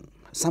someone.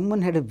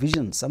 Someone had a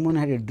vision, someone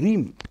had a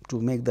dream to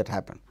make that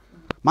happen.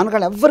 మనకు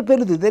వాళ్ళు ఎవరి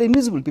పేరు తెలియదు, they're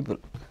invisible people.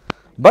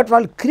 బట్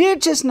వాళ్ళు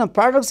క్రియేట్ చేసిన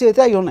products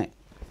అయితే అవి ఉన్నాయి,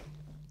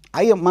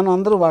 అవి మనం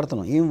అందరూ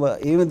వాడుతున్నాం.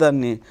 ఏమి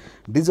దాన్ని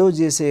డిజర్వ్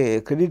చేసే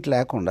క్రెడిట్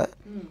లేకుండా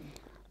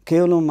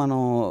కేవలం మనం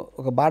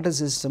ఒక బాటర్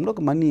సిస్టంలో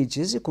ఒక మనీ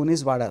ఇచ్చేసి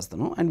కొనేసి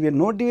వాడేస్తున్నాం. And we are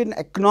not even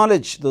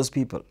acknowledge those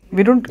people.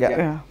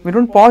 We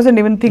don't pause and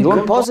even think.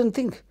 Don't pause and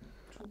think.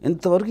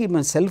 ఇంతవరకు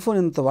మన సెల్ ఫోన్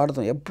ఎంత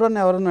వాడతాం? ఎప్పుడన్నా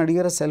ఎవరన్నా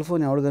అడిగారా సెల్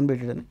ఫోన్ ఎవడు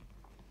కనిపెట్టాడని?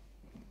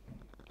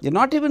 You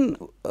not even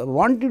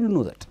wanted to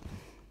know that,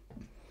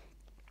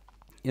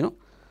 you know.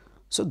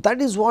 So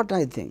that is what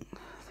I think,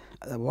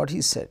 what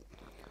he said.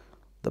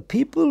 The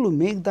people who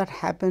make that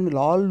happen will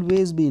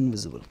always be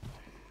invisible,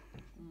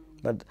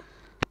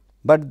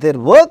 but their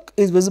work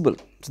is visible.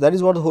 So that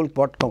is what the whole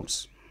pot counts.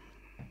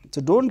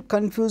 So don't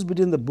confuse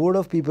between the board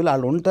of people.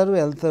 Allu untaru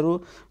eltaru,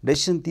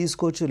 decision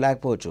teeskochu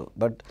lekavochu,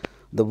 but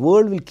the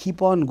world will keep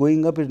on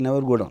going up, it will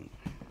never go down,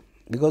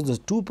 because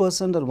those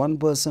 2% or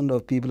 1% of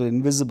people are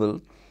invisible.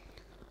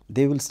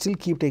 They will still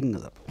keep taking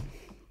us up.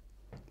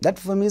 That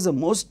for me is the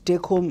most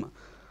take home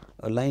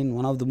line,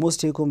 one of the most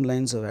take home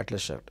lines of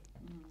Atlas Shrugged.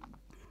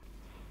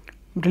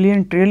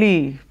 Brilliant, really.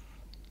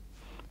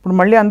 ఇప్పుడు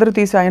మళ్ళీ అందరూ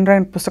తీసి Ayn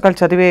Rand పుస్తకాలు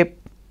చదివే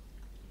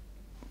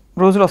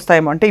రోజులు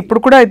వస్తాయేమో. అంటే ఇప్పుడు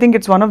కూడా I think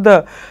it's one of the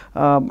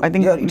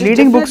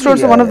leading book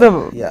stores, one of the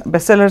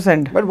best sellers.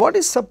 And but what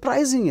is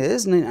surprising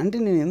is,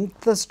 నేను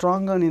ఎంత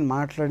స్ట్రాంగ్గా నేను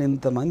మాట్లాడి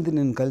ఇంతమంది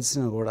నేను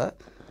కలిసినా కూడా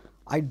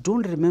ఐ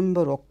డోంట్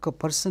రిమెంబర్ ఒక్క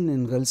పర్సన్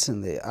నేను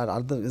కలిసింది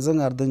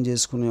నిజంగా అర్థం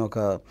చేసుకుని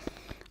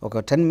ఒక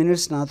 10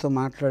 minutes నాతో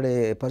మాట్లాడే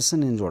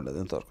పర్సన్ నేను చూడలేదు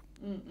ఇంతవరకు.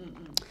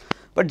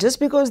 But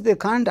just because they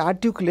can't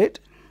articulate,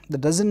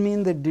 that doesn't mean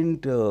they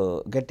didn't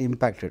get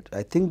impacted.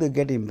 I think they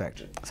get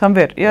impacted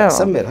somewhere.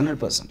 Somewhere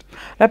 100%.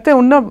 లేకపోతే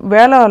ఉన్న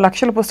వేల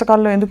లక్షల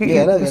పుస్తకాల్లో ఎందుకు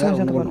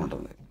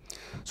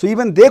so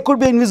even they could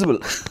be invisible.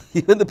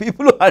 Even the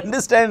people who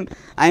understand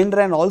Ayn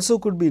Rand also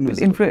could be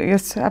invisible.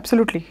 Yes,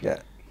 absolutely. Yeah.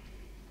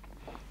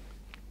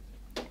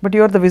 But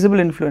you are the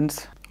visible influence.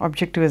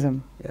 Objectivism.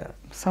 Yeah.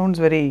 Sounds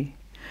very.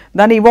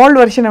 దాని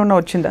evolved version ఏమన్నా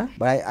వచ్చిందా?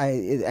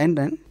 Ayn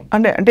Rand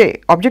అంటే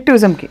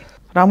ఆబ్జెక్టివిజంకి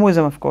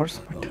Ramuism, of course.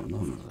 No.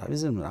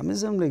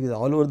 Ramuism like is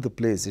all over the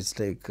place. It's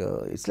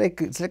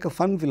like a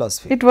fun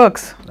philosophy. It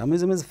works.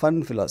 Ramuism is fun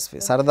philosophy.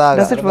 Sardaga.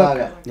 Does it work?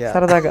 Yeah.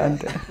 సరదాగా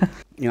అంతే.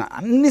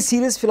 అన్ని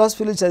serious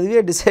ఫిలాసఫీలు చదివి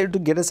I decide to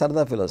get a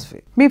సరదా philosophy.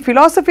 Me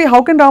philosophy,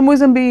 how can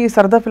Ramuism be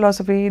Sarda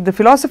philosophy? The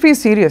philosophy is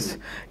serious.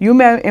 You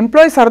may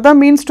employ Sarda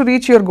means to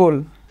reach your goal.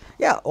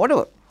 Yeah,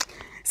 whatever.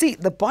 See,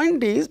 the point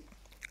is,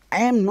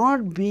 I am not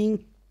being,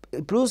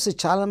 ఇప్పుడు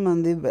చాలా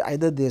మంది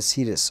either they are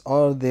serious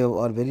or they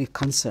are very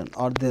concerned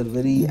or they are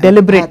very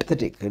Deliberate.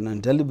 apathetic,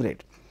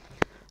 deliberate.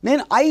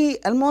 నేను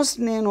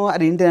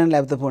అది internet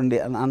లేకపోతే పోండి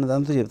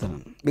అన్నదంతా చెప్తాను.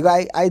 Because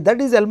I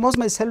that is almost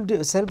my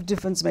self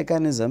defence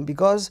mechanism.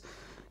 Because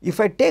if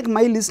I take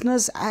my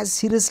listeners as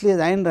seriously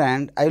as Ayn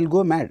Rand, I will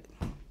go mad.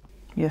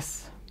 Yes.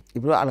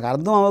 ఇప్పుడు వాళ్ళకి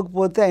అర్థం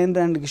అవ్వకపోతే ఐన్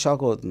ర్యాండ్కి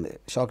shock అవుతుంది,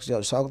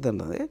 షాక్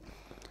తింటుంది.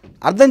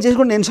 అర్థం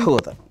చేసుకుంటే నేను షాక్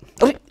అవుతాను.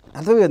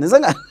 అర్థం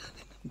నిజంగా.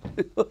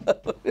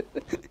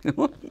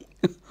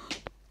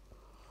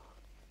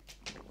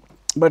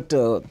 But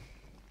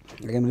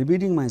I am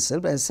repeating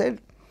myself. I said,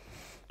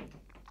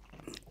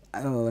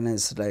 when I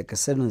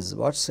said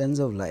what sense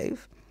of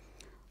life,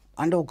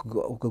 అంటే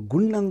ఒక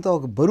గుండెంతా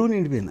ఒక బరువు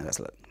నిండిపోయింది నాకు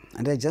అసలు.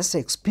 అంటే I just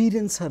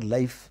experience her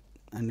life,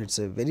 and it's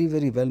a very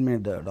very well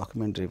made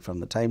documentary from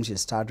the time she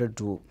started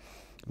to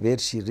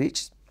where she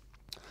reached.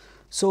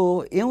 So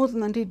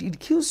ఏమవుతుందంటే it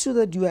gives you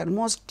that you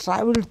almost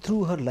traveled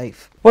through her life.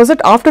 Was it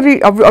after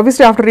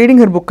obviously after reading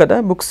her book kada?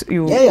 Books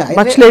you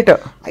much later.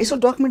 I saw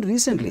documentary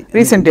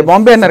recently.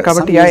 Bombay annar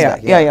kabatti.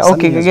 Yeah.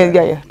 Okay.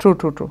 Yeah.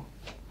 True.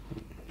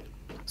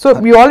 So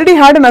you already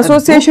had an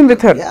association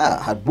with her. Yeah,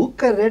 her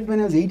book I read when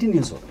I was 18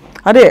 years old.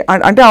 అదే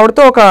అంటే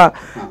ఆవిడతో ఒక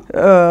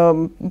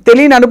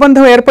తెలియని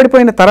అనుబంధం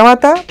ఏర్పడిపోయిన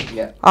తర్వాత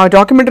ఆ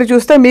documentary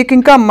చూస్తే మీకు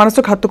ఇంకా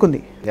మనసుకు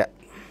హత్తుకుంది. Yeah,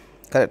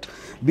 correct.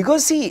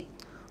 Because see,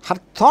 her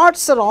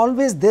thoughts are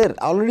always there,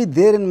 already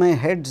there in my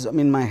head. I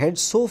mean, my head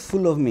so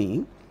full of me,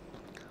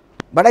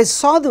 but I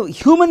saw the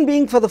human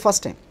being for the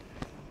first time.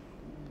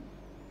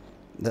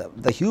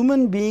 The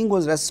human being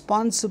was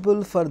responsible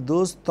for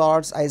those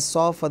thoughts I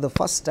saw for the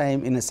first time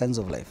in a sense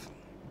of life.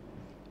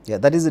 Yeah,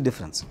 that is the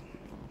difference.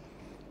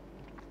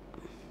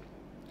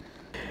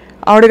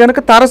 ఆవిడ కనుక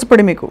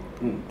తారసపడి మీకు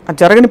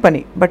జరగని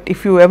పని, but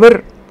if you ever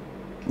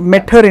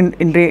met her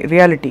in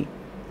reality,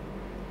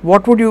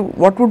 what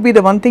would be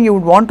the one thing you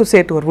would want to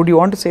say to her? Would you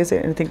want to say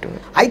anything to her?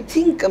 I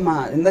think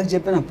ఇందాక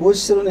చెప్పిన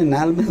posture నేను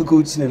నేల మీద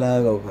కూర్చుని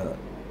ఇలాగా ఒక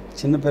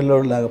చిన్న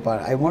పిల్లోడు లాగా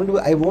I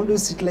want to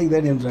sit like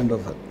that in front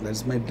of her.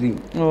 That's my dream.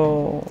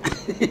 Oh.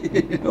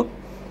 You know?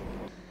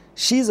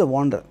 She's a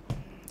wonder.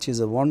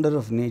 She's a wonder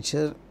of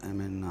nature. I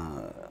mean,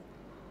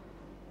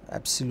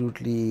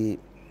 absolutely.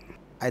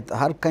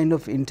 Her kind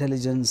of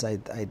intelligence,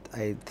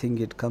 I think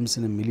it comes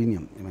in a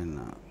millennium. I mean,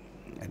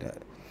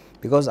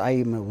 because I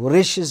am a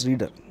voracious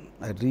reader.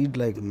 I read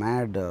like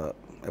mad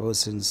ever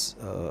since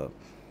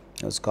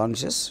I was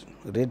conscious.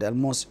 I read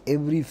almost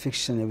every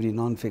fiction, every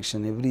non-fiction,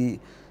 every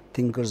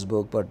thinker's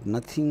book, but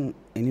nothing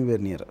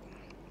anywhere near her.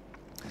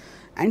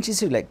 And she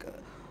said, like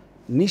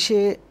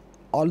Nietzsche,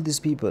 all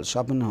these people,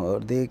 Schopenhauer,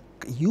 they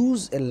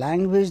use a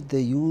language,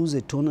 they use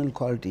a tonal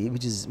quality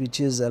which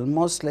is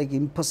almost like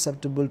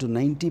imperceptible to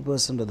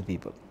 90% of the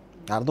people.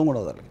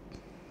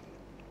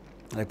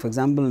 Like for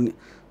example,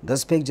 Das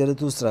Spek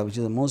Zarathustra, which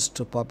is the most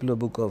popular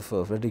book of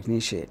Friedrich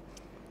Nietzsche,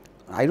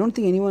 I don't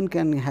think anyone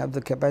can have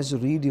the capacity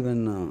to read even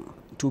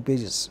 2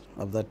 pages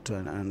of that to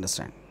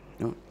understand.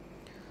 You know?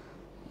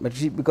 But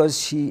because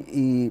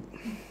he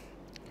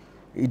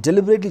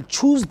deliberately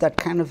chose that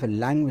kind of a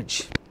language,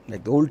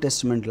 like the Old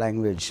Testament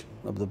language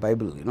of the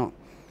Bible, you know,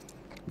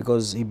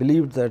 because he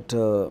believed that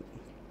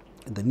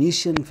the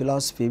Nietzschean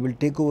philosophy will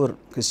take over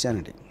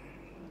Christianity,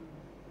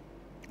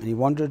 and he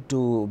wanted to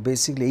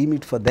basically aim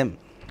it for them,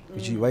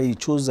 which is why he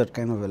chose that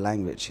kind of a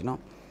language, you know.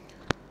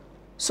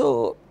 So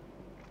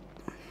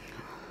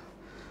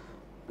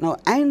now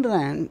Ayn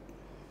Rand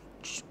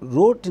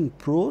wrote in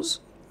prose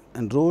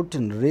and wrote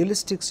in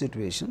realistic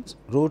situations,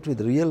 wrote with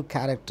real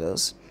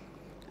characters,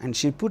 and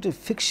she put a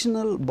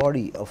fictional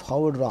body of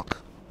Howard Rock,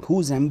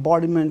 whose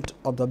embodiment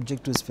of the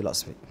objectivist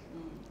philosophy,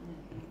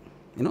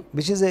 you know,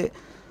 which is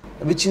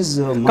much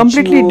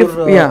completely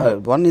more,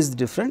 one is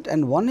different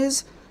and one is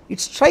it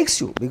strikes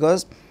you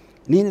because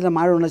నేను ఇలా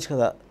మాడి ఉండొచ్చు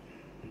కదా,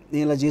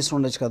 నేను ఇలా చేసి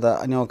ఉండొచ్చు కదా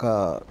అని ఒక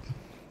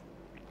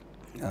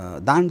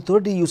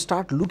దానితోటి you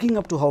start looking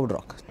up to Howard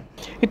Rock.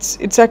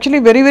 It's actually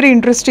very very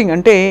interesting.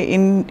 అంటే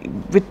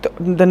with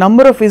the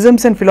number of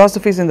isms and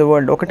philosophies in the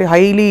world, ఒకటి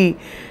highly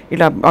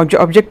ఇలా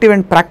objective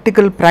and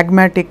practical,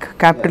 pragmatic,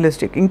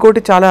 capitalistic,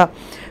 ఇంకోటి చాలా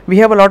we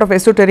have a lot of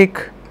esoteric,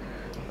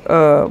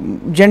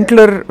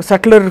 gentler,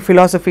 subtler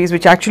philosophies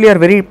which actually are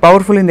very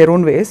powerful in their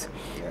own ways.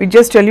 We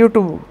just tell you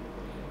to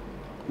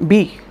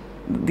be,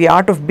 the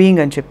art of being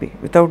అని చెప్పి,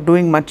 without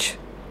doing much.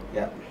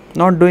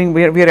 Not doing,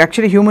 we are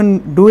actually human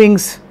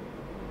doings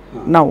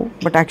now,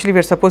 but actually we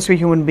are supposed to be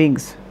human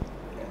beings.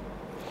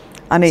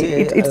 And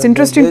it's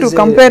interesting to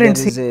compare and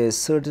see. There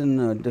is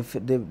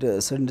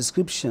a certain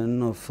description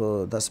of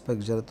Das Spek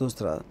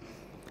Zarathustra,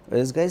 where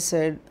this guy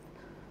said,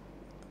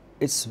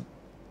 it's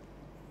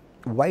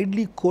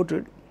widely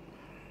quoted,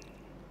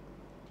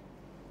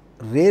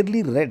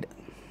 rarely read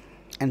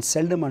and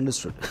seldom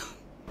understood.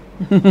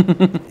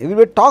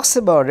 Everybody talks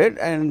about it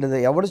and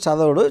ఎవడు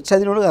చదవడు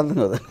చదివినోడు అర్థం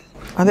కాదు.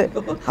 అదే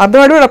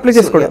అర్థం apply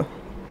చేసుకోవడం.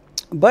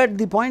 But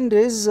the point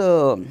is,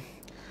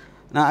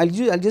 now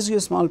I'll just give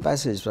a small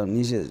passage from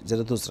Nietzsche,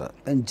 Zarathustra.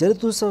 When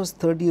Zarathustra was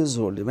 30 years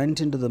old, he went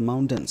into the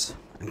mountains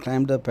and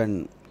climbed up and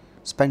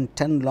spent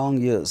 10 long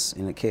years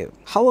in a cave.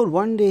 However,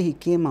 one day he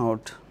came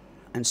out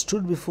and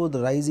stood before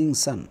the rising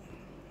sun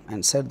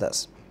and said thus,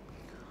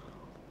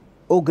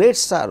 "O great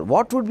star,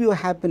 what would be your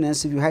happiness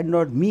if you had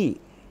not me,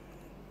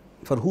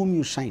 for whom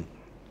you shine?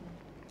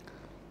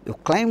 You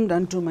climbed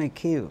unto my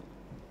cave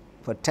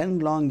for 10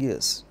 long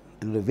years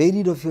and were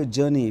wearied of your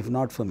journey if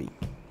not for me.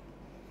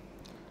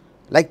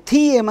 Like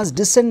thee I must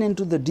descend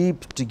into the deep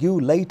to give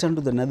light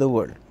unto the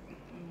netherworld."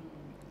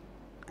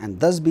 And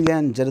thus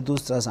began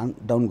Zarathustra's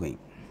downgoing.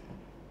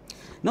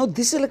 Now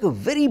this is like a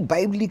very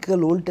biblical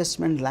Old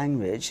Testament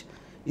language.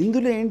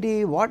 Indulo enti,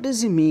 what does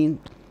he mean?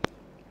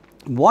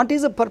 What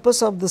is the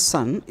purpose of the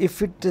sun if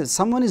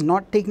someone is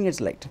not taking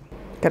its light?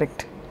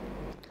 Correct.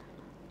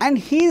 And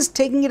he is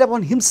taking it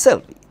upon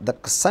himself. The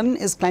sun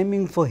is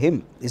climbing for him,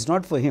 it's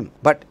not for him.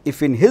 But if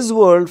in his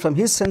world, from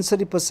his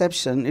sensory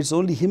perception, it's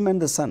only him and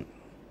the sun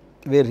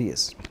where he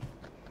is.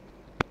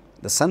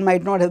 The sun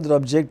might not have the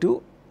objective,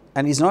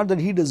 and it's not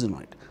that he doesn't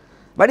know it.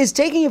 But he's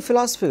taking a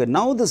philosophy.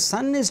 Now the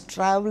sun is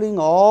traveling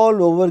all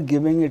over,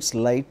 giving its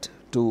light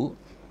to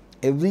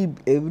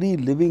every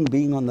living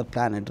being on the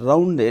planet,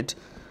 around it.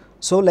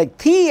 So like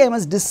thee I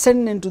must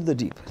descend into the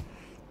deep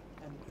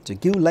to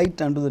give light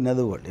unto the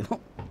netherworld, you know.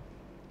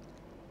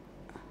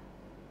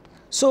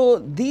 So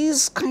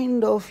these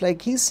kind of,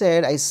 like he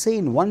said, I say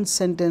in one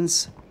sentence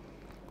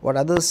what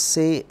others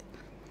say,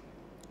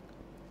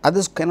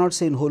 others cannot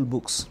say in whole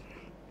books.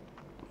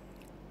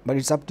 But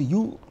it's up to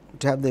you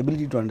to have the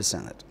ability to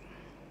understand that,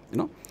 you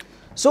know.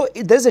 So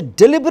there's a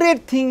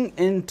deliberate thing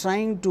in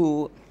trying to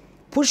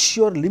push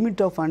your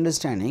limit of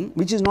understanding,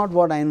 which is not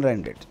what Ayn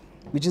Rand did,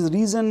 which is the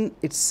reason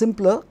it's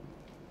simpler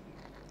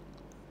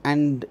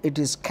and it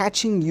is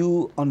catching you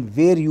on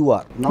where you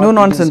are. No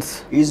nonsense.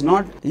 She's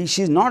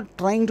not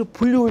trying to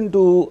pull you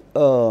into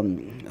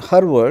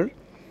her world.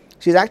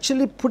 She's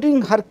actually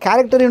putting her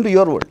character into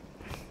your world.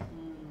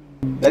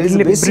 That is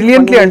the basic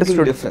brilliantly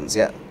understood difference.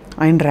 Yeah.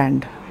 Ayn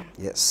Rand.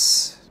 Yes.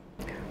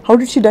 How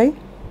did she die?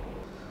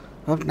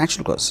 Of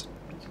natural cause.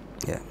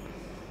 Yeah.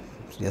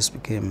 She just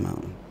became.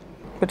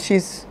 But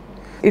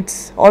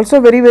it's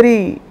also very, very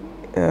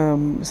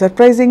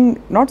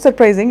surprising. Not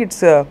surprising.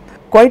 It's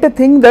quite a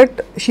thing that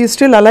she is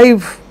still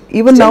alive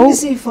even now. You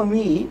see, for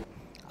me,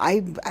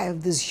 I have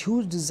this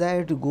huge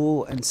desire to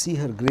go and see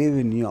her grave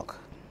in New York,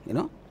 you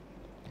know,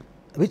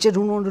 which I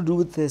don't want to do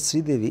with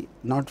Sridevi,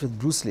 not with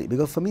Bruce Lee,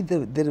 because for me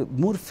they're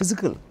more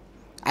physical.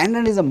 Ayn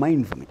Rand is a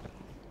mind for me.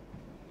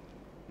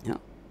 You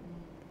know,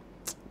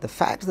 the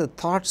fact, the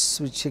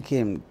thoughts which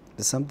came,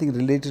 there's something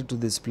related to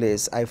this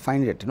place. I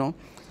find it, you know,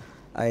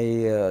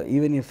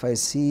 even if I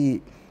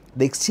see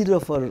the exterior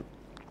of her,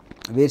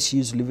 where she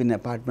used to live in an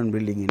apartment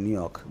building in New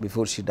York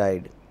before she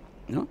died,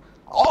 you know,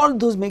 all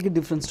those make a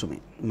difference to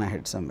me in my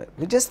head somewhere.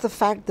 It's just the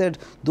fact that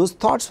those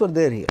thoughts were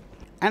there here.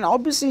 And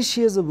obviously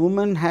she as a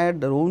woman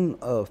had her own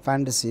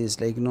fantasies,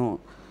 like, you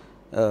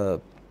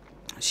know,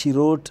 she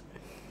wrote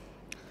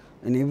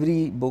in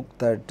every book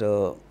that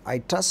I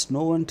trust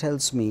no one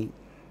tells me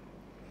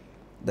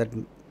that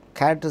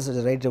characters that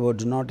I write about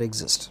do not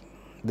exist.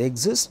 They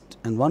exist,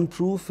 and one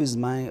proof is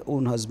my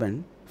own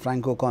husband,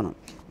 Frank O'Connor,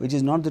 which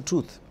is not the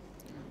truth.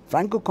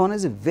 Frank O'Connor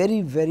is a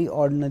very, very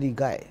ordinary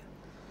guy,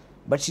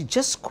 but she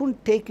just couldn't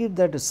take it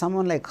that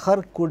someone like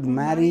her could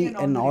marry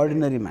an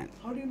ordinary man.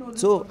 How do you know this?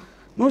 So,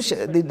 no,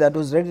 that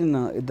was read in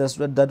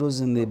that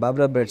was in the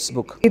Barbara Brett's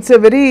book. It's a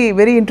very,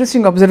 very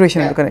interesting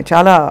observation.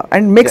 Chala,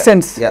 and makes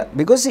sense. Yeah,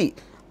 because see,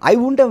 I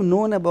wouldn't have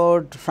known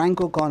about Frank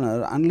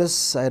O'Connor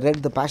unless I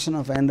read The Passion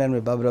of Ayn Rand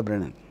by Barbara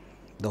Brennan.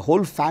 The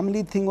whole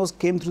family thing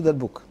came through that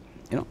book,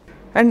 you know.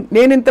 And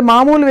నేను ఇంత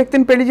మామూలు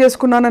వ్యక్తిని పెళ్లి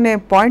చేసుకున్నాననే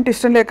point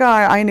ఇష్టం లేక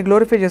ఆయన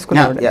glorify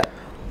చేసుకున్నాడు.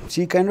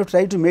 She kind of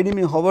tried to make him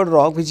a Howard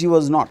Rock, which he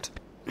was not.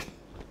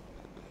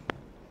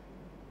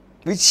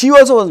 Which she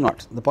also was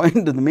not.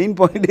 The main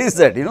point is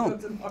that, you know,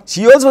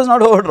 she also was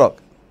not Howard Rock.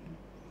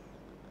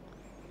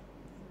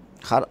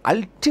 Her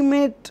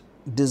ultimate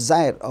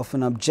desire of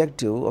an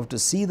objective of to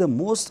see the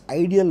most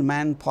ideal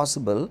man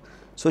possible,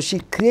 so she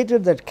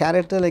created that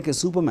character like a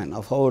Superman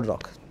of Howard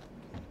Rock.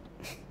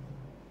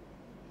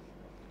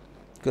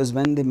 Because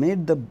when they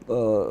made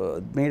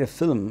a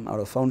film out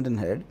of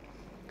Fountainhead,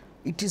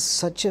 it is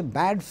such a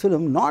bad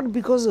film, not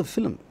because of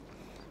film.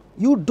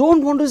 You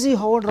don't want to see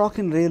Howard Rock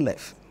in real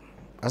life.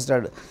 As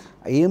that,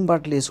 ఏం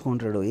బట్టలు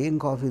వేసుకుంటాడు, ఏం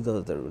coffee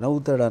తాగుతాడు,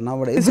 నవ్వుతాడా,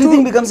 నవ్వడా,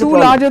 everything becomes a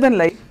problem. Larger than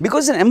life.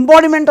 Because an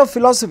embodiment of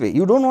philosophy.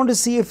 You don't want to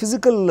see a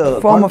physical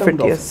form of it.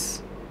 Yes.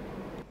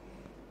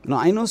 Now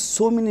I know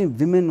so many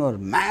women who are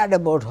mad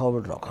about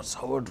Howard Rock.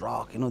 Howard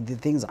Rock, you know, they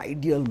think is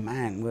ideal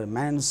man, where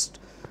man's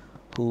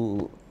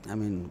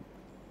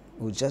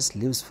who just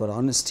lives for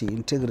honesty,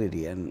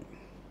 integrity, and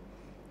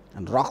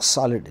and rock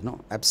solid, you know,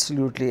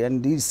 absolutely.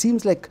 And he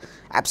seems like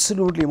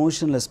absolutely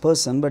emotionless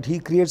person, but he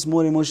creates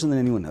more emotion than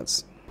anyone else.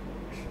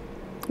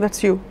 That's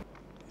you.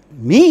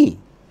 Me?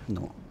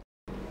 No.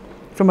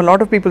 From a lot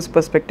of people's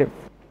perspective.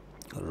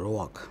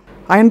 Rock.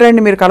 Ayn Rand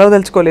ని మీరు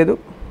కలవదలుచుకోలేదు,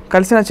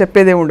 కలిసినా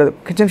చెప్పేదే ఉండదు,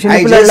 కొంచెం I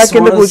చిన్నపిల్లల just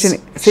కింద want కూర్చుని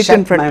to sit in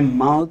shut front. my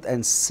mouth and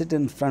sit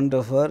in front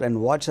of her and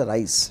watch her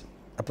eyes.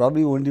 I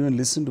probably won't even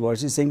listen to what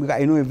she's saying because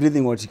I know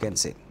everything what she can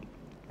say.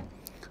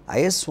 I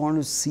just want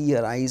to see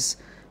her eyes.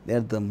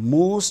 They're the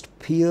most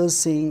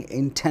piercing,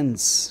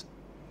 intense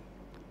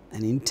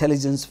and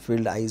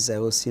intelligence-filled eyes I've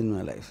ever seen in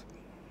my life.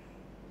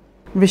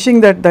 Wishing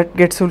that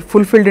gets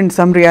fulfilled in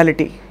some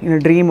reality, in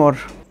a dream or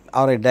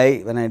I die,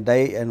 when I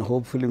die, and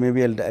hopefully maybe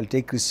I'll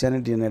take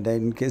Christianity and I die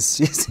in case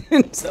she's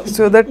in some...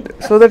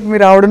 so that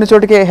మీరు ఆవిడన్న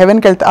చోటికి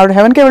హెవెన్కి వెళ్తా, ఆవిడ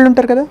హెవెన్కే వెళ్ళి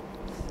ఉంటారు కదా.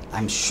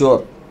 I'm sure.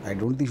 I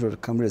don't think she would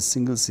have committed a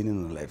single sin in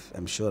her life.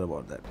 I'm sure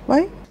about that.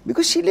 Why?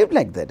 Because she lived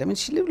like that. I mean,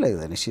 she lived like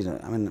that.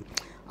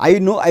 I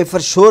know, I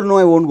for sure know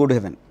I won't go to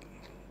heaven.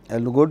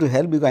 I'll go to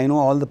hell because I know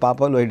all the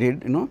papal I did,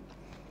 you know.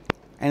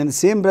 And in the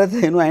same breath,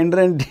 you know, Ayn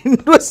Rand didn't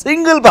do a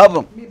single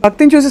papam.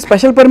 భక్తిని చూసి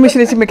special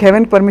permission ఇచ్చి మీకు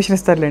హెవెన్కి permission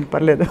ఇస్తారులేండి,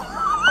 పర్లేదు.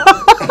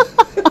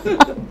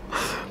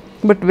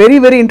 But very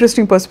very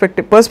interesting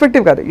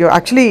perspective కాదు, you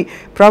actually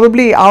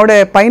probably ఆవిడ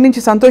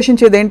పైనుంచి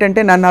సంతోషించేది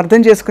ఏంటంటే నన్ను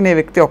అర్థం చేసుకునే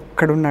వ్యక్తి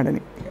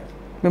ఒక్కడున్నాడని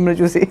మిమ్మల్ని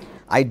చూసి.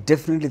 I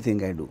definitely think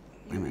I do.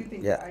 I mean,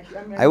 yeah.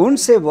 I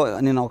wouldn't say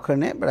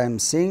but I'm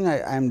saying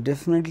I'm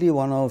definitely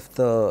one of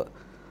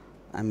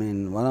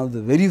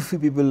the very few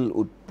people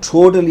who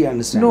totally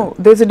understand. No,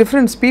 there's a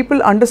difference. People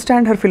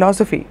understand her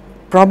philosophy,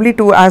 probably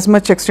to as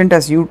much extent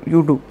as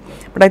you do.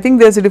 But I think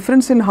there's a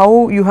difference in how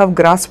you have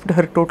grasped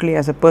her totally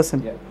as a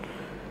person,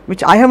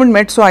 which I haven't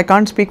met, so I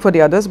can't speak for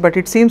the others, but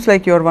it seems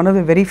like you're one of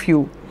the very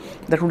few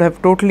that would have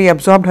totally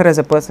absorbed her as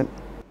a person.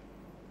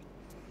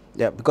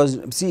 Yeah, because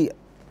see,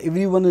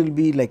 everyone will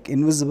be like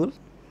invisible.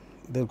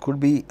 There could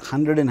be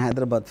 100 in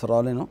Hyderabad for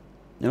all I know,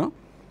 you know,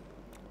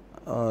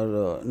 or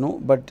no,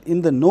 but in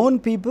the known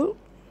people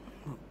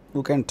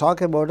who can talk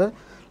about her,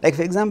 like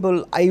for example,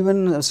 I even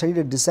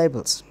studied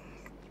disciples.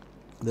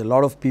 There are a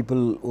lot of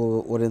people who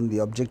were in the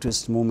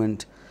objectivist movement,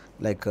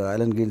 like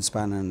Alan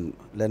Greenspan and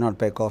Leonard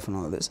Peikoff and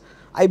all this.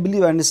 I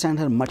believe I understand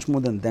her much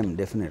more than them,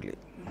 definitely.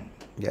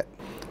 Yeah.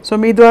 So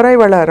మీ ద్వారా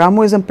ఇవాళ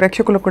రామోయిజం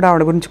ప్రేక్షకులకు కూడా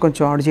ఆవిడ గురించి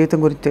కొంచెం, ఆవిడ జీవితం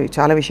గురించి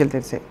చాలా విషయాలు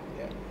తెలిసాయి.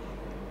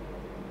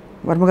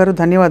 వర్మ గారు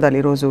ధన్యవాదాలు.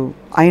 ఈరోజు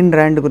ఐన్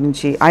ర్యాండ్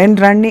గురించి, ఐన్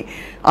ర్యాండ్ని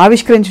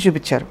ఆవిష్కరించి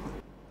చూపించారు.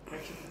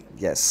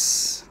 Yes.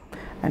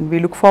 And we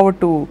look forward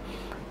to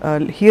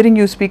hearing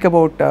you speak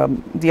about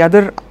the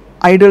other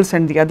idols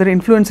and the other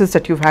influences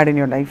that you've had in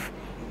your life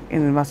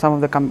in some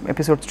of the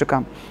episodes to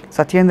come.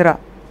 Satyendra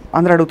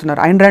అందరూ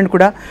అడుగుతున్నారు, Ayn Rand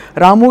కూడా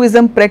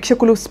రామోయిజం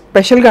ప్రేక్షకులు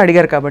స్పెషల్గా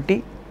అడిగారు కాబట్టి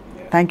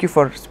thank you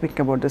for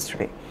speaking about this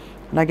today.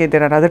 అలాగే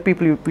there are other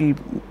people you will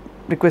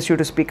request you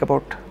to speak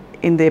about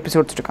in the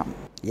episodes to come.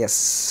 Yes.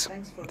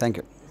 Thank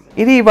you.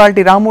 ఇది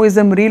ఇవాల్టి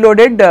రామోయిజం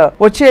రీలోడెడ్.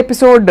 వచ్చే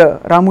ఎపిసోడ్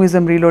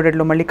రామోయిజం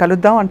రీలోడెడ్లో మళ్ళీ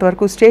కలుద్దాం.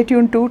 అంతవరకు స్టే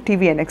ట్యూన్ టు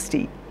TVNXT.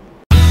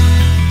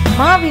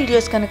 మా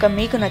videos కనుక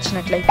మీకు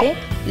నచ్చినట్లయితే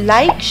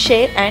like,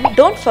 share and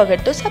don't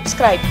forget to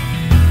subscribe.